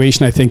different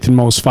situation, I think, than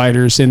most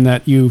fighters in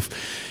that you've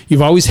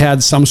always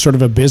had some sort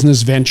of a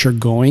business venture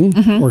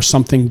going or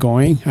something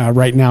going.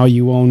 Right now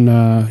you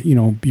own,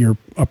 you're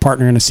a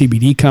partner in a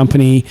CBD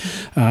company.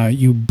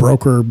 You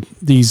broker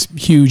these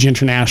huge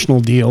international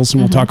deals,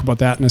 and we'll talk about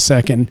that in a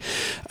second.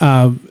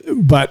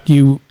 But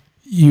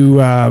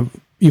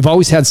you've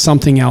always had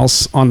something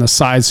else on the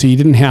side, so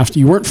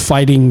you weren't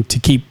fighting to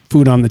keep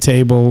food on the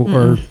table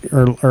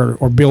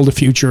or build a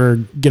future or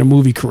get a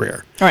movie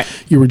career. Right.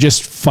 You were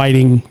just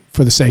fighting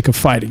for the sake of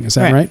fighting. Is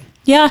that right?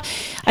 Yeah.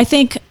 I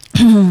think,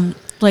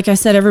 like I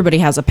said, everybody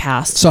has a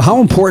past. So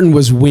how important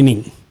was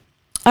winning?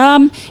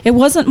 It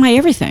wasn't my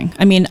everything.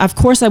 I mean, of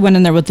course I went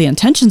in there with the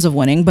intentions of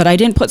winning, but I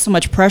didn't put so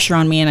much pressure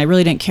on me and I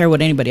really didn't care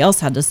what anybody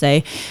else had to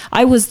say.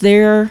 I was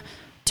there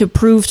to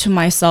prove to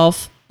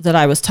myself that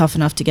I was tough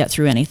enough to get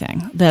through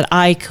anything, that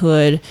I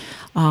could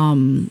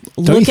Don't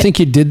you think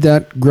you did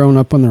that growing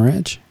up on the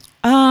ranch?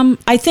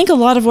 I think a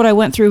lot of what I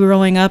went through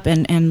growing up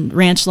and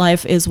ranch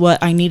life is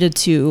what I needed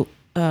to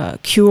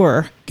get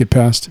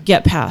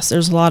past.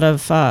 There's a lot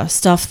of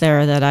stuff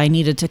there that I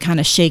needed to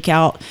kind of shake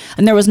out,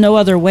 and there was no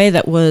other way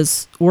that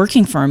was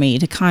working for me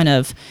to kind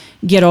of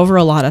get over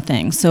a lot of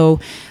things. So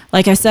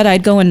like I said,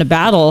 I'd go into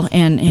battle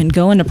and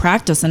go into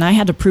practice, and I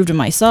had to prove to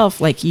myself,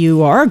 like,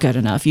 you are good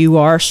enough, you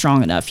are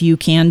strong enough, you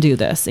can do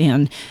this.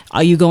 And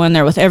you go in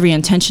there with every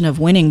intention of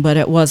winning, but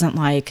it wasn't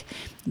like,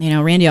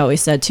 Randy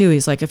always said too,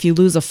 he's like, if you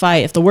lose a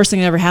fight, if the worst thing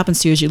that ever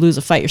happens to you is you lose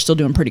a fight, you're still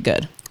doing pretty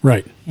good.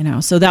 Right.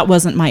 So that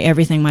wasn't my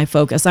everything, my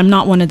focus. I'm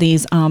not one of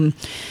these, I'm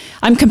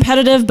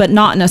competitive, but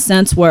not in a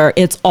sense where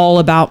it's all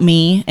about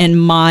me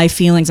and my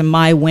feelings and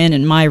my win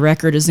and my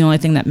record is the only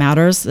thing that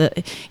matters.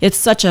 It's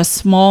such a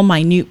small,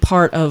 minute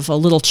part of a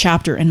little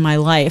chapter in my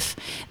life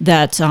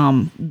that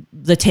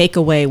the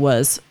takeaway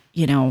was,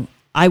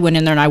 I went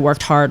in there and I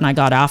worked hard and I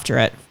got after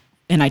it.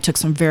 And I took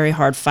some very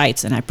hard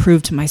fights, and I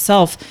proved to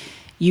myself,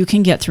 you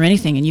can get through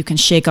anything and you can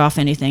shake off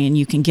anything and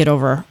you can get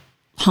over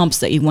humps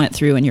that you went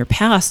through in your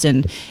past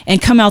and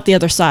come out the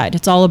other side.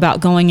 It's all about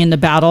going into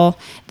battle,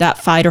 that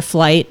fight or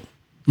flight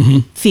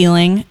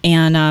feeling,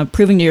 and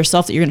proving to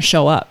yourself that you're going to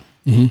show up.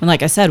 And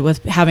like I said,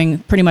 with having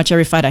pretty much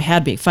every fight I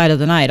had be fight of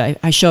the night,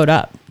 I showed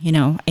up,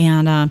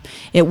 and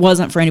it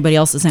wasn't for anybody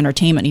else's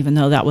entertainment, even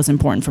though that was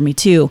important for me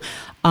too.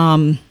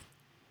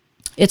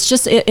 It's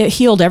just, it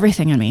healed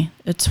everything in me.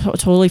 It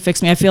totally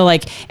fixed me. I feel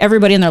like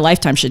everybody in their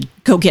lifetime should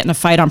go get in a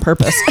fight on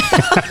purpose.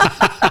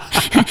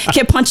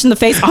 Get punched in the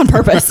face on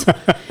purpose.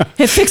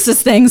 It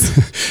fixes things.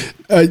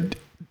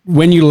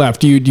 When you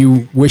left, did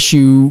you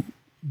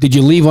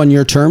leave on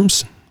your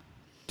terms?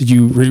 Did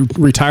you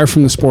retire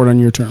from the sport on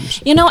your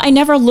terms? I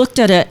never looked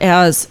at it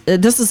as,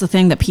 this is the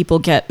thing that people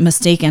get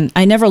mistaken.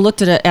 I never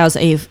looked at it as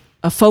a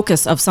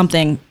focus of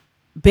something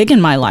big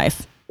in my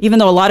life. Even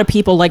though a lot of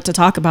people like to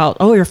talk about,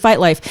 your fight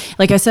life.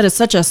 Like I said, it's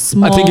such a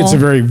small... I think it's a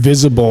very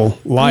visible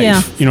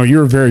life. Yeah.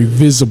 You're a very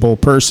visible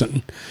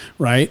person,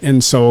 right?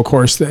 And so, of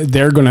course,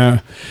 they're going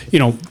to,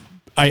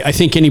 I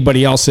think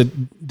anybody else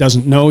that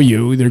doesn't know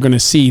you, they're going to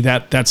see they're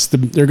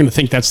going to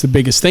think that's the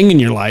biggest thing in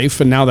your life.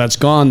 And now that's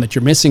gone, that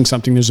you're missing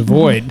something, there's a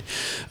void.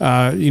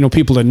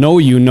 People that know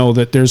you know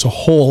that there's a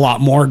whole lot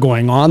more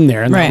going on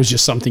there. And that was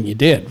just something you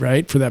did,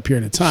 right? For that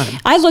period of time.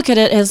 I look at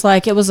it as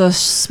like, it was a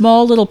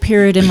small little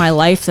period in my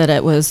life that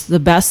it was the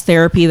best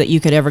therapy that you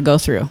could ever go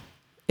through.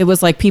 It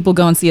was like people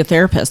go and see a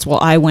therapist. Well,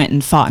 I went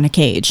and fought in a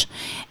cage.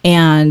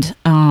 And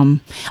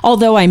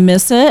although I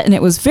miss it, and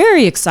it was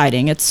very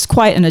exciting, it's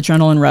quite an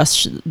adrenaline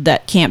rush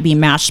that can't be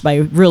matched by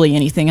really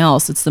anything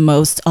else. It's the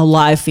most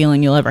alive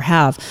feeling you'll ever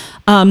have.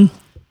 It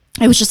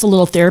was just a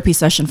little therapy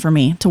session for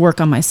me to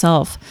work on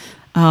myself.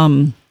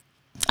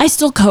 I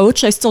still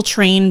coach. I still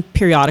train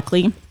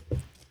periodically.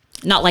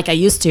 Not like I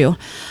used to.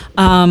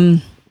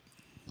 But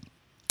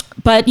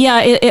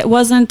yeah, it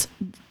wasn't...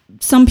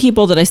 Some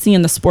people that I see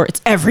in the sport,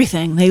 it's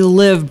everything. They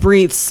live,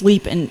 breathe,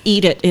 sleep, and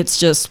eat it. It's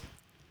just,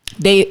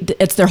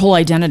 it's their whole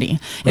identity.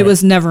 Right. It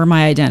was never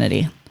my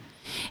identity.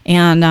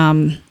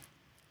 And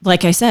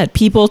like I said,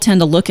 people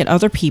tend to look at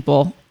other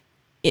people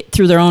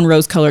through their own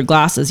rose-colored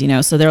glasses, you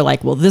know. So they're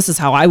like, well, this is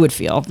how I would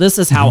feel. This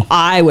is how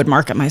I would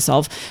market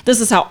myself. This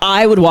is how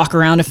I would walk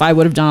around if I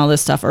would have done all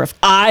this stuff, or if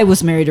I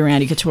was married to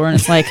Randy Couture. And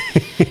it's like,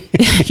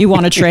 you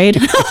want to trade?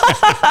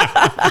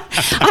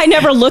 I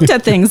never looked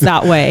at things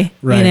that way.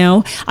 Right. You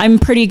know, I'm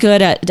pretty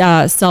good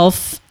at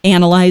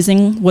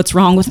self-analyzing what's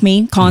wrong with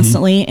me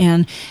constantly.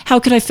 And how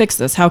could I fix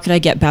this? How could I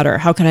get better?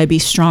 How could I be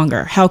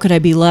stronger? How could I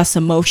be less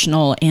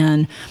emotional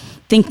and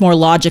think more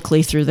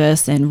logically through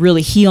this and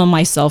really heal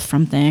myself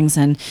from things?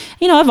 And,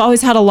 you know, I've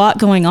always had a lot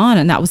going on,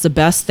 and that was the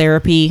best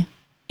therapy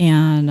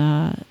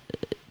and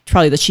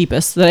probably the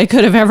cheapest that I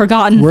could have ever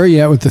gotten. Where are you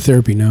at with the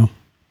therapy now?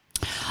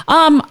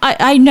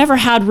 I never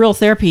had real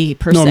therapy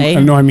per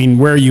se. No, I mean,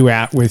 where are you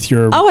at with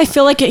your... I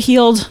feel like it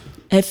healed.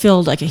 It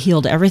felt like it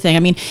healed everything.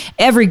 I mean,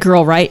 every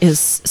girl, right, is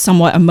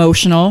somewhat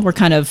emotional. We're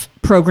kind of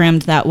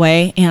programmed that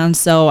way. And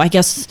so I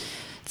guess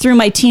through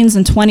my teens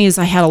and 20s,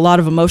 I had a lot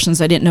of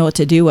emotions I didn't know what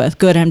to do with,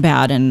 good and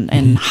bad,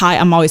 and high.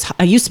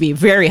 I used to be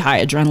very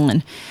high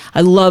adrenaline.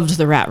 I loved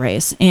the rat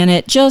race, and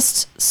it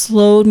just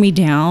slowed me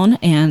down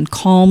and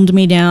calmed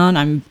me down.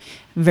 I'm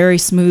very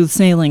smooth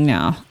sailing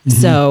now.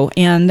 So,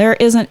 and there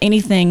isn't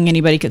anything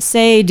anybody could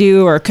say,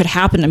 do, or could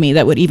happen to me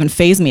that would even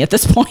faze me at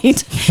this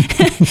point.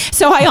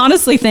 So I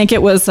honestly think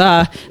it was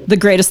the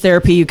greatest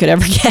therapy you could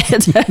ever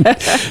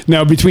get.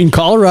 Now, between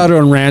Colorado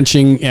and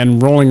ranching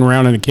and rolling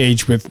around in a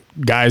cage with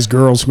guys,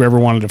 girls, whoever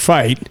wanted to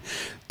fight,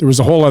 there was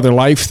a whole other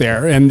life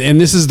there. And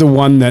this is the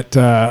one that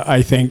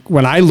I think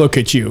when I look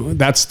at you,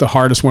 that's the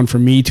hardest one for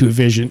me to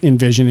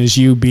envision is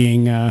you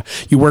being,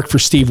 you work for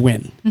Steve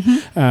Wynn.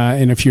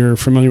 And if you're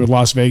familiar with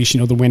Las Vegas, you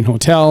know the Wynn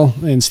Hotel,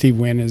 and Steve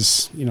Wynn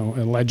is, you know,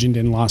 a legend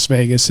in Las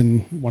Vegas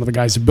and one of the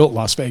guys that built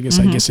Las Vegas,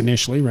 I guess,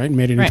 initially, right? And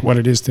made it into what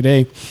it is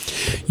today.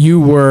 You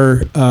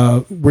were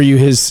you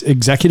his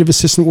executive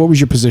assistant? What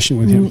was your position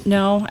with him?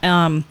 No.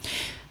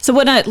 So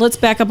let's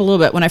back up a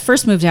little bit. When I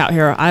first moved out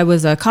here, I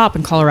was a cop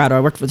in Colorado. I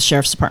worked for the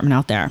sheriff's department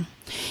out there,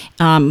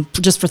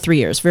 just for 3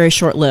 years, very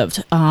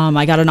short-lived.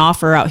 I got an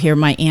offer out here.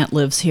 My aunt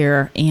lives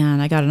here,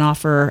 and I got an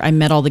offer. I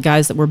met all the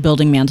guys that were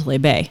building Mandalay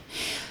Bay.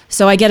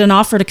 So I get an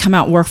offer to come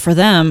out and work for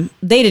them.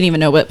 They didn't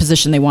even know what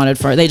position they wanted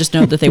for it. They just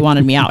know that they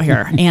wanted me out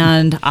here.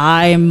 And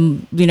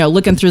I'm, you know,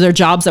 looking through their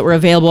jobs that were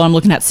available. I'm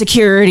looking at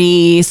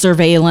security,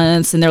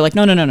 surveillance, and they're like,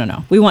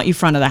 no. We want you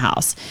front of the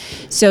house.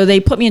 So they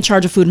put me in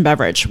charge of food and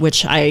beverage,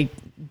 which I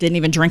didn't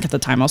even drink at the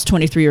time. I was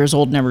 23 years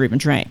old, never even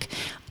drank.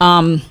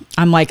 I'm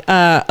like,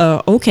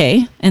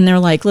 okay. And they're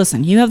like,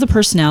 listen, you have the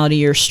personality,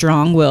 you're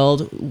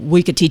strong-willed.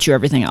 We could teach you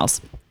everything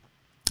else.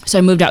 So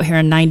I moved out here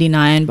in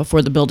 99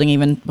 before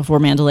before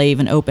Mandalay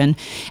even opened.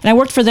 And I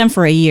worked for them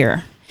for a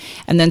year.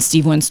 And then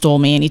Steve Wynn stole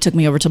me, and he took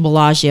me over to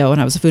Bellagio, and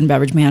I was a food and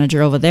beverage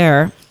manager over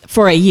there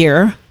for a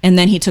year. And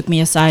then he took me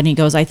aside and he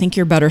goes, I think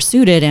you're better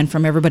suited, and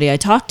from everybody I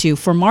talked to,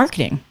 for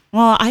marketing.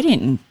 Well, I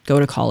didn't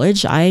go to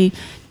college. I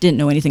didn't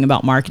know anything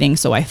about marketing,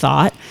 so I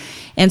thought.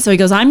 And so he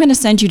goes, I'm going to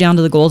send you down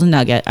to the Golden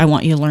Nugget. I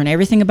want you to learn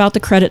everything about the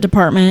credit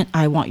department.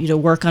 I want you to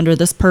work under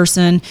this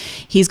person.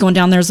 He's going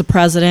down there as the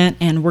president,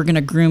 and we're going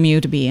to groom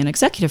you to be an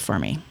executive for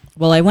me.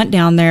 Well, I went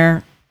down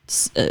there,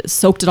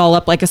 soaked it all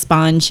up like a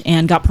sponge,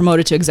 and got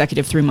promoted to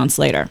executive 3 months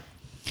later.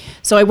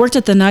 So I worked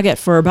at the Nugget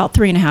for about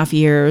 3.5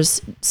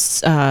 years,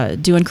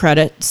 doing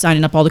credit,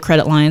 signing up all the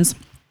credit lines,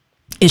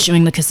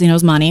 issuing the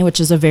casinos money, which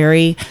is a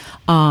very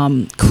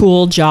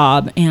cool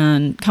job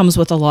and comes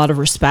with a lot of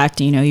respect.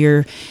 You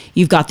know,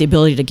 you've got the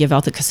ability to give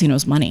out the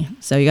casinos money,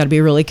 so you got to be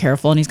really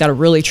careful, and he's got to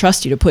really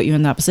trust you to put you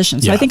in that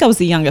position. So I think I was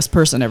the youngest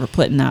person ever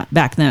put in that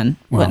back then,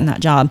 put in that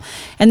job.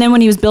 And then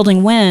when he was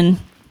building Wynn,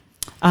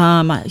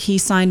 he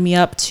signed me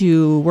up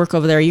to work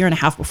over there a year and a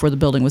half before the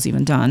building was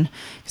even done,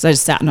 because I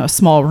just sat in a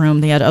small room.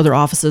 They had other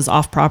offices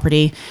off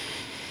property,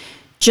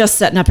 just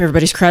setting up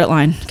everybody's credit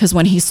line, because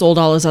when he sold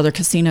all his other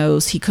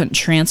casinos, he couldn't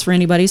transfer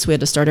anybody, so we had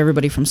to start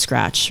everybody from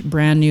scratch,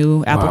 brand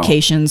new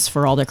applications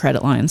for all their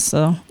credit lines.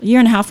 So a year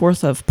and a half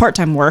worth of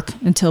part-time work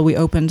until we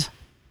opened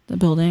the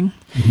building.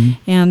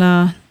 And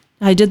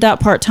I did that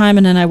part-time,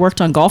 and then I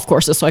worked on golf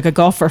courses so I could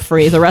golf for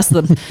free the rest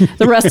of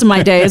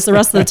my days, the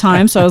rest of the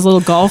time. So I was a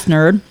little golf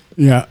nerd.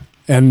 Yeah,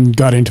 and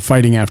got into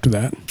fighting after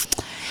that.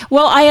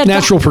 Well, I had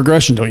natural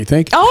progression, don't you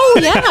think? Oh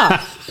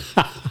yeah.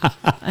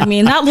 I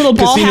mean, that little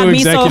ball Casino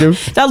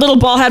executive. that little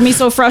ball had me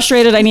so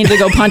frustrated. I needed to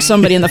go punch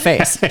somebody in the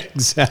face.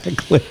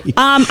 Exactly.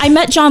 I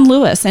met John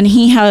Lewis, and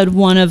he had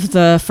one of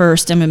the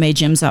first MMA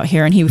gyms out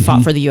here, and he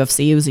fought for the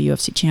UFC. He was a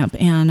UFC champ,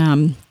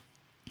 and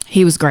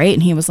he was great.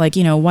 And he was like,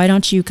 why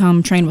don't you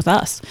come train with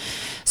us?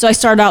 So I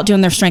started out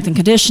doing their strength and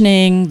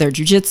conditioning, their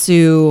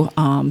jiu-jitsu,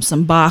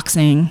 some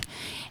boxing,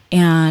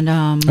 and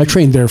I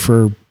trained there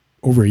for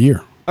over a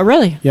year. oh,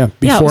 really? Yeah,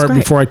 it was great.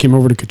 before I came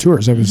over to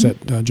Couture's, I was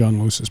at John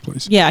Lewis's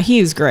place. Yeah,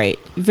 he was great.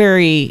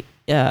 Very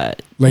Laid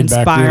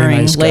inspiring, back,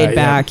 really nice guy, laid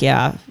back.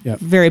 Yeah. Yeah.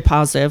 Very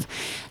positive.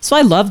 So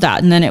I loved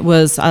that. And then it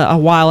was a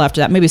while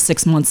after that, maybe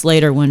 6 months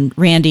later, when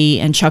Randy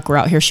and Chuck were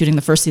out here shooting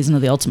the first season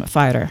of The Ultimate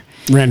Fighter.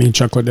 Randy and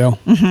Chuck Liddell.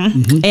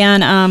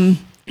 And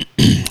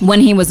when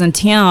he was in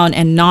town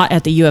and not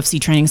at the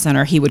UFC training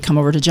center, he would come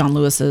over to John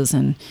Lewis's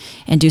and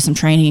do some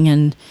training.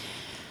 And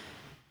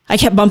I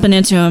kept bumping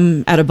into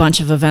him at a bunch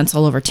of events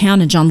all over town,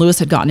 and John Lewis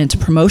had gotten into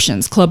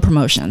promotions, club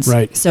promotions.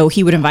 Right. So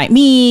he would invite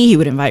me, he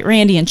would invite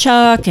Randy and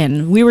Chuck,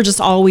 and we were just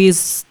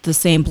always the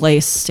same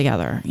place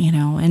together,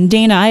 And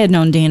Dana, I had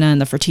known Dana and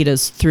the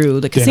Fertitas through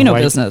the casino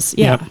White. business.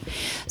 Yeah. Yep.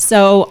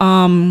 So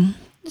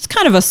it's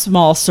kind of a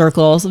small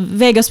circle.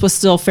 Vegas was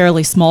still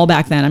fairly small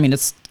back then. I mean,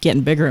 it's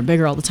getting bigger and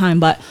bigger all the time,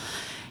 but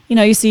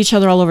you see each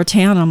other all over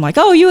town, and I'm like,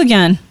 oh, you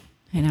again.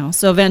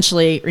 So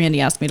eventually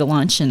Randy asked me to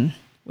lunch, and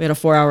we had a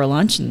 4-hour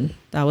lunch, and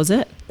that was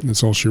it.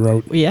 That's all she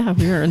wrote. Yeah,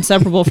 we were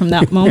inseparable from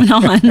that moment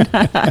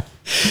on.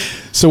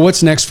 So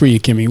what's next for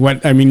you, Kimmy?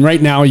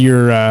 Right now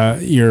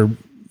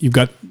you've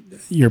got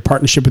your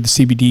partnership with the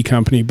CBD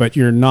company, but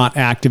you're not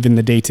active in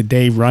the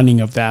day-to-day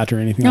running of that or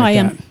anything like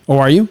that. No, I am. Oh,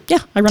 are you? Yeah,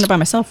 I run it by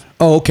myself.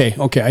 Oh, okay.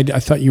 I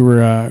thought you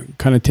were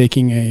kind of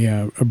taking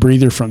a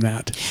breather from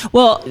that.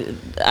 Well,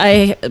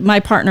 my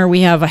partner, we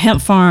have a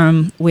hemp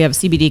farm, we have a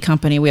CBD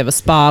company, we have a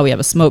spa, we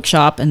have a smoke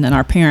shop, and then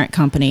our parent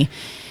company.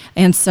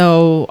 And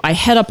so I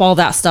head up all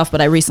that stuff, but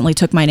I recently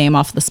took my name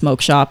off the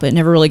smoke shop. It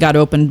never really got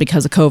open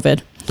because of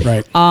COVID.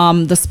 Right.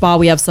 The spa,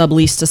 we have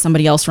subleased to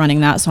somebody else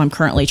running that, so I'm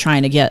currently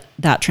trying to get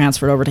that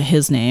transferred over to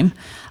his name.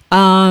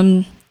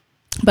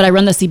 But I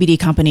run the CBD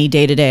company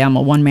day to day. I'm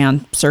a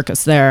one-man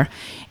circus there.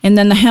 And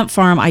then the hemp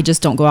farm, I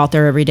just don't go out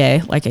there every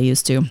day like I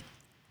used to.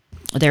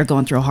 They're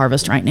going through a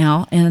harvest right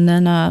now. And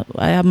then I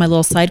have my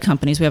little side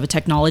companies. We have a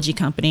technology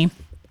company,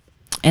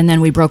 and then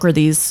we broker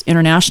these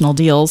international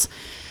deals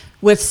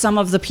with some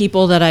of the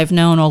people that I've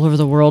known all over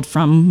the world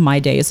from my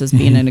days as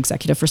being an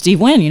executive for Steve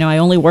Wynn. I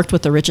only worked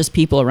with the richest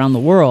people around the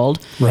world.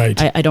 Right.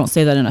 I don't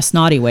say that in a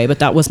snotty way, but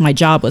that was my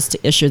job, was to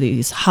issue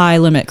these high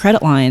limit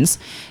credit lines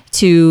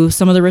to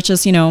some of the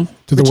richest, to the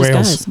richest whales.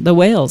 guys, the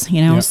whales,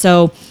 Yeah.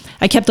 So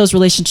I kept those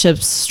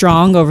relationships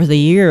strong over the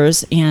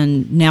years,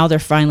 and now they're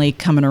finally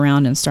coming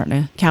around and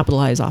starting to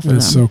capitalize off of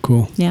That's them. so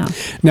cool. Yeah.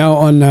 Now,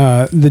 on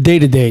the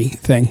day-to-day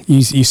thing,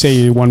 you say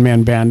you're a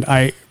one-man band.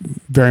 I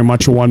very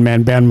much a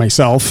one-man band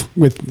myself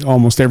with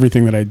almost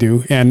everything that I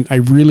do. And I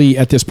really,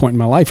 at this point in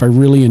my life, I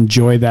really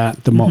enjoy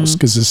that the most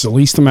because it's the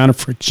least amount of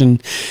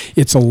friction.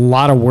 It's a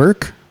lot of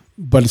work,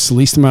 but it's the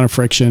least amount of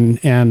friction.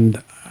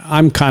 And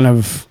I'm kind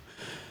of,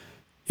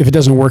 if it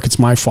doesn't work, it's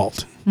my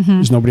fault.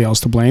 There's nobody else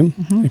to blame.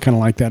 I kind of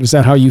like that. Is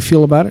that how you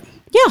feel about it?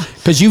 Yeah.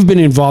 Because you've been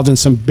involved in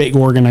some big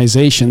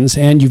organizations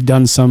and you've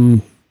done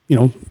some,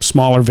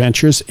 smaller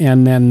ventures,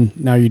 and then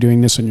now you're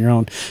doing this on your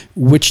own.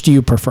 Which do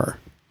you prefer?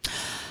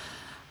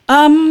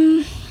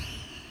 I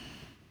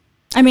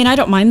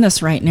don't mind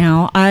this right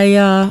now.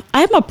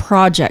 I'm a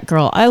project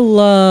girl. I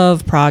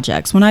love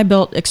projects. When I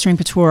built Extreme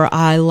Couture,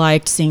 I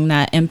liked seeing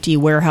that empty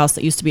warehouse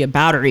that used to be a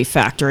battery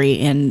factory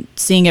and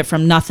seeing it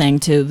from nothing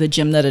to the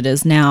gym that it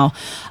is now.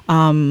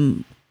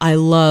 I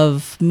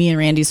love me and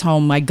Randy's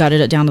home. I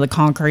gutted it down to the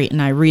concrete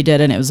and I redid it,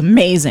 and it was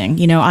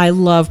amazing. I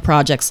love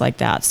projects like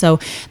that.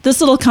 So this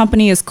little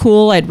company is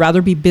cool. I'd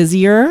rather be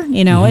busier.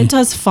 It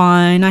does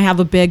fine. I have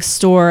a big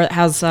store. It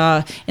has,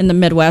 in the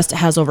Midwest, it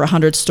has over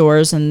 100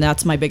 stores, and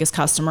that's my biggest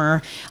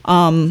customer.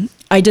 I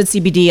did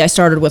CBD. I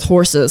started with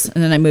horses,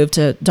 and then I moved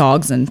to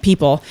dogs and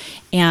people.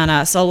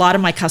 And so a lot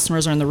of my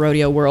customers are in the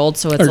rodeo world.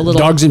 So it's Are a little...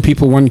 dogs and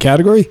people one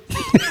category?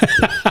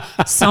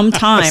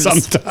 Sometimes.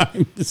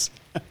 Sometimes.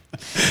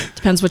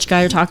 Depends which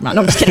guy you're talking about.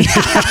 No, I'm just kidding.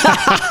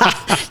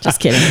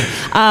 Just kidding.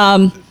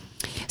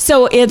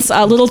 So it's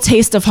a little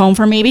taste of home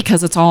for me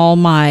because it's all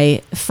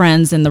my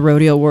friends in the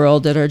rodeo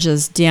world that are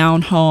just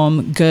down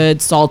home,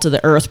 good, salt of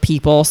the earth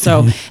people.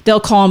 So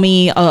they'll call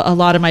me. A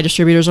lot of my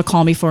distributors will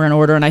call me for an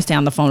order, and I stay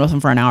on the phone with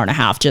them for an hour and a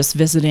half, just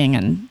visiting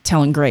and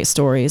telling great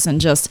stories. And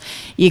just,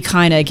 you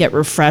kind of get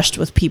refreshed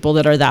with people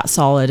that are that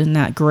solid and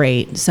that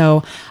great.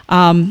 So,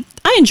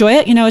 I enjoy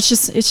it.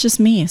 It's just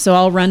me. So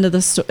I'll run to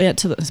the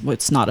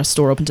it's not a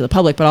store open to the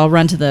public, but I'll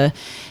run to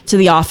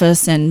the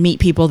office and meet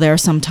people there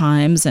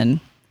sometimes. And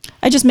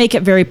I just make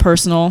it very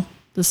personal,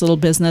 this little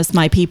business.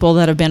 My people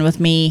that have been with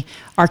me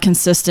are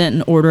consistent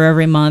and order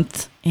every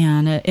month.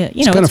 And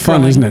it's kind of fun,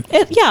 growing. isn't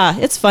it? Yeah,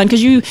 it's fun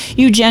because you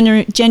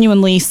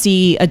genuinely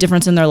see a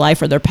difference in their life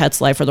or their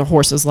pet's life or their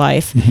horse's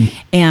life.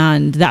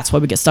 And that's why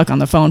we get stuck on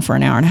the phone for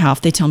an hour and a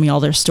half. They tell me all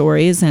their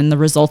stories and the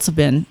results have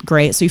been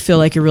great. So you feel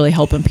like you're really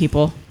helping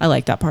people. I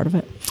like that part of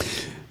it.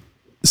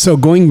 So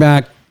going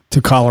back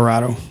to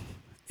Colorado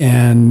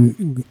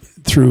and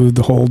through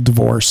the whole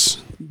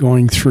divorce,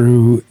 going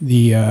through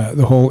the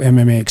whole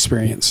MMA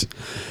experience,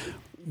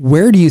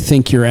 where do you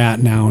think you're at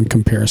now in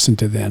comparison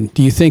to then?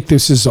 Do you think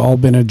this has all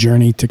been a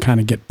journey to kind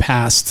of get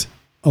past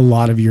a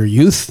lot of your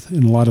youth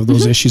and a lot of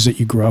those issues that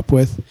you grew up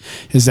with?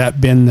 Has that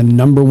been the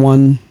number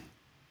one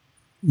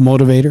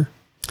motivator?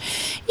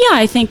 Yeah,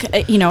 I think,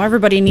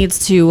 everybody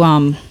needs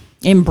to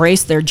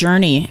embrace their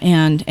journey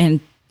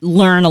and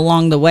learn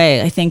along the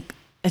way. I think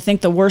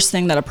the worst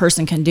thing that a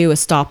person can do is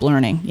stop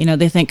learning.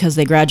 They think because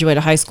they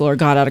graduated high school or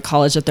got out of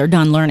college that they're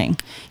done learning.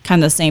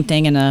 Kind of the same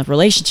thing in a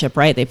relationship,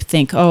 right? They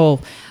think, oh,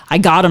 I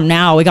got him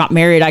now. We got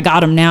married. I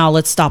got him now.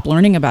 Let's stop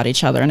learning about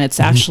each other. And it's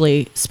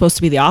actually supposed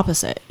to be the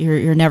opposite.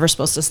 You're never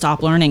supposed to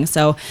stop learning.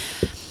 So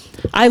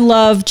I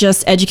love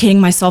just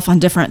educating myself on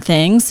different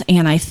things.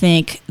 And I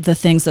think the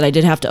things that I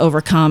did have to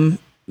overcome,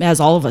 as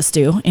all of us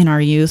do in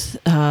our youth,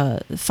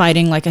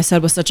 fighting, like I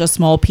said, was such a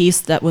small piece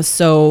that was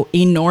so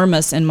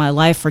enormous in my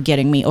life for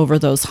getting me over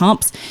those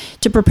humps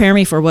to prepare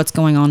me for what's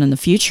going on in the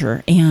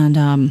future.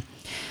 And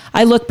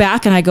I look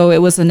back and I go, it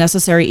was a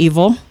necessary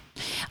evil.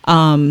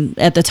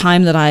 At the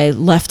time that I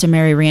left to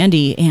marry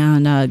Randy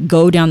and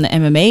go down the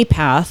MMA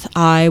path,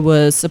 I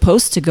was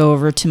supposed to go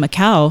over to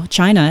Macau,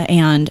 China,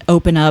 and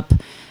open up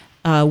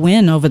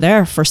Win over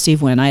there for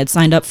Steve Wynn. I had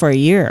signed up for a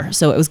year.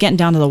 So it was getting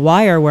down to the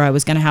wire where I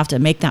was going to have to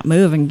make that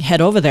move and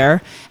head over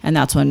there. And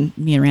that's when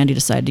me and Randy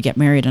decided to get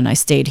married and I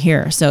stayed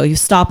here. So you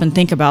stop and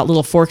think about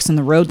little forks in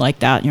the road like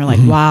that. And you're like,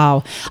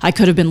 wow, I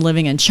could have been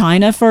living in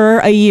China for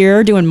a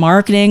year doing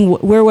marketing.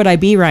 Where would I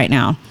be right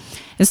now?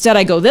 Instead,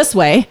 I go this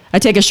way. I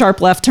take a sharp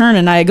left turn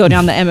and I go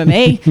down the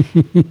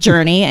MMA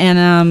journey.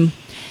 And,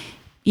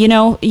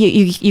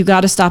 you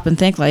got to stop and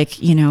think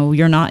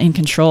you're not in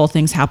control.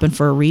 Things happen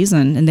for a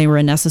reason, and they were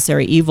a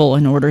necessary evil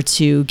in order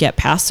to get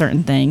past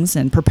certain things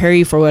and prepare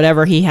you for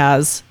whatever he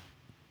has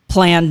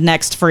planned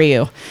next for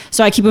you.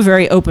 So I keep a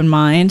very open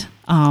mind.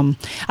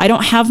 I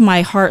don't have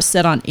my heart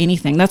set on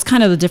anything. That's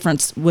kind of the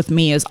difference with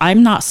me is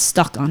I'm not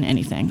stuck on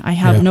anything. I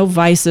have no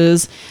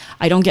vices.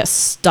 I don't get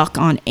stuck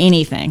on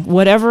anything.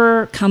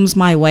 Whatever comes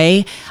my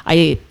way,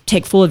 I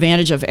take full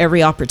advantage of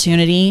every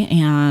opportunity,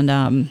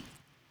 and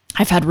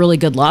I've had really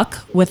good luck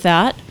with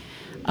that.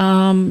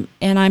 And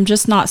I'm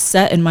just not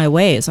set in my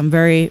ways. I'm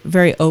very,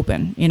 very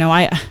open.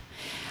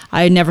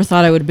 I never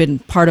thought I would have been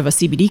part of a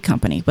CBD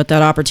company, but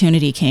that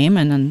opportunity came,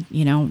 and then,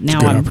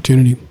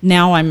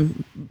 now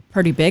I'm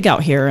pretty big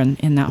out here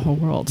in that whole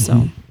world.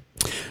 So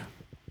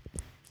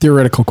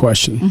theoretical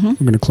question. We're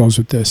going to close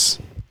with this.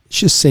 Let's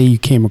just say you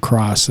came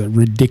across a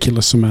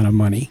ridiculous amount of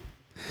money.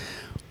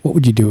 What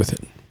would you do with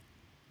it?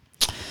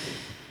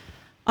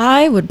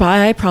 I would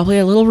buy probably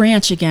a little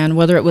ranch again,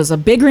 whether it was a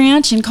big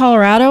ranch in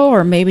Colorado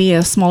or maybe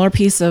a smaller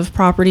piece of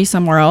property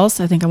somewhere else.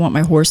 I think I want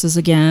my horses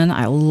again.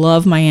 I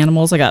love my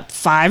animals. I got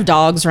 5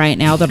 dogs right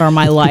now that are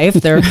my life.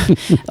 They're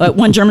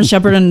 1 German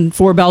Shepherd and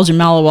 4 Belgian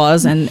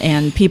Malinois.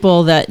 And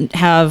people that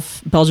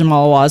have Belgian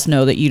Malinois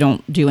know that you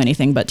don't do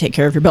anything but take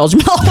care of your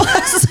Belgian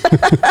Malinois.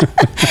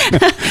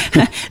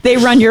 They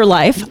run your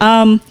life.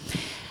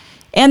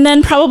 And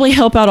then probably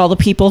help out all the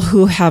people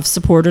who have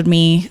supported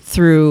me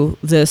through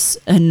this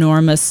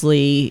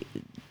enormously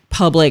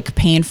public,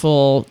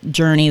 painful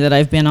journey that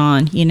I've been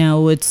on.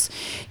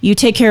 You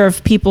take care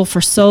of people for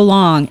so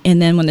long,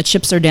 and then when the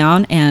chips are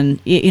down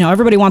and,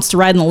 everybody wants to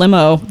ride in the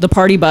limo, the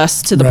party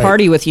bus to the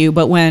party with you.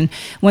 But when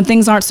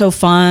things aren't so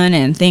fun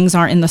and things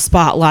aren't in the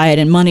spotlight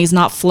and money's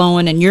not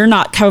flowing and you're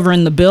not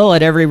covering the bill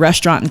at every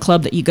restaurant and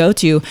club that you go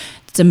to,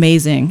 it's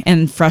amazing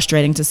and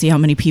frustrating to see how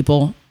many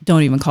people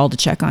don't even call to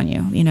check on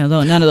you.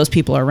 Though none of those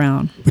people are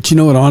around. But you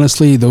know what?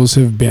 Honestly, those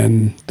have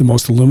been the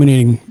most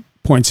illuminating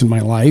points in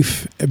my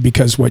life,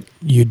 because what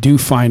you do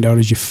find out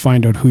is you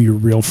find out who your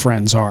real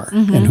friends are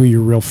and who your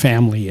real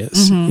family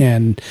is.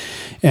 And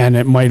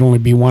it might only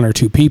be 1 or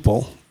 2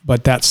 people,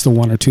 but that's the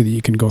 1 or 2 that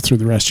you can go through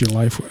the rest of your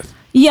life with.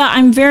 Yeah,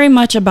 I'm very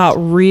much about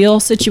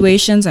real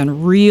situations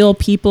and real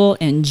people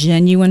and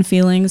genuine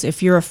feelings.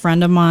 If you're a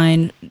friend of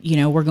mine,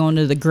 we're going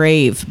to the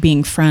grave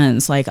being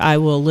friends. I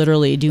will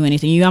literally do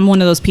anything. I'm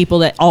one of those people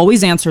that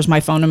always answers my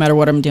phone no matter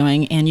what I'm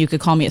doing. And you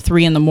could call me at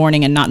 3 a.m.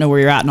 and not know where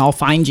you're at, and I'll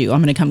find you.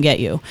 I'm going to come get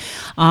you.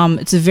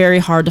 It's very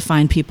hard to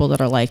find people that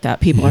are like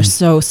that. People are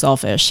so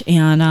selfish.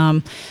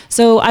 And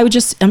so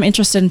I'm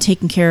interested in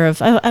taking care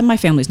of, my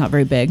family's not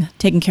very big,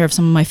 taking care of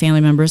some of my family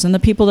members and the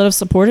people that have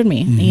supported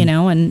me,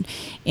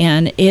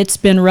 and it's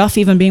been rough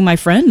even being my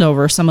friend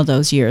over some of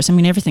those years. I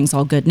mean, everything's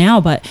all good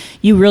now, but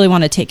you really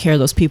want to take care of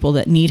those people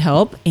that need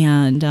help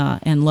and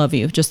love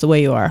you just the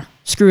way you are,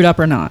 screwed up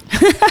or not.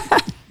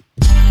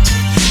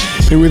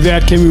 And with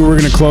that, Kimmy, we're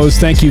going to close.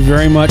 Thank you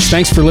very much.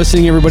 Thanks for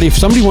listening, everybody. If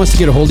somebody wants to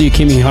get a hold of you,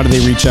 Kimmy, how do they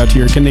reach out to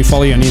you? Or can they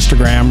follow you on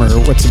Instagram, or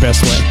what's the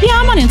best way? Yeah,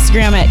 I'm on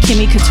Instagram at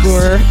Kimmy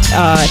Couture,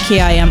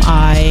 KIMICOUTURE.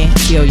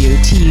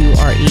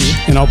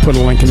 And I'll put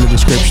a link in the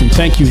description.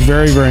 Thank you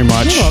very, very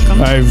much. You're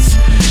welcome.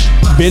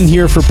 I've been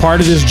here for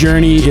part of this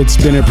journey. It's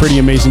been a pretty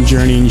amazing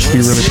journey, and you should be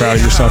really proud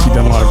of yourself. You've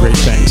done a lot of great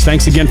things.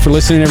 Thanks again for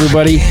listening,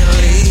 everybody.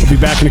 We'll be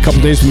back in a couple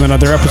days with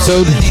another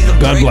episode.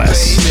 God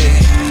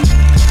bless.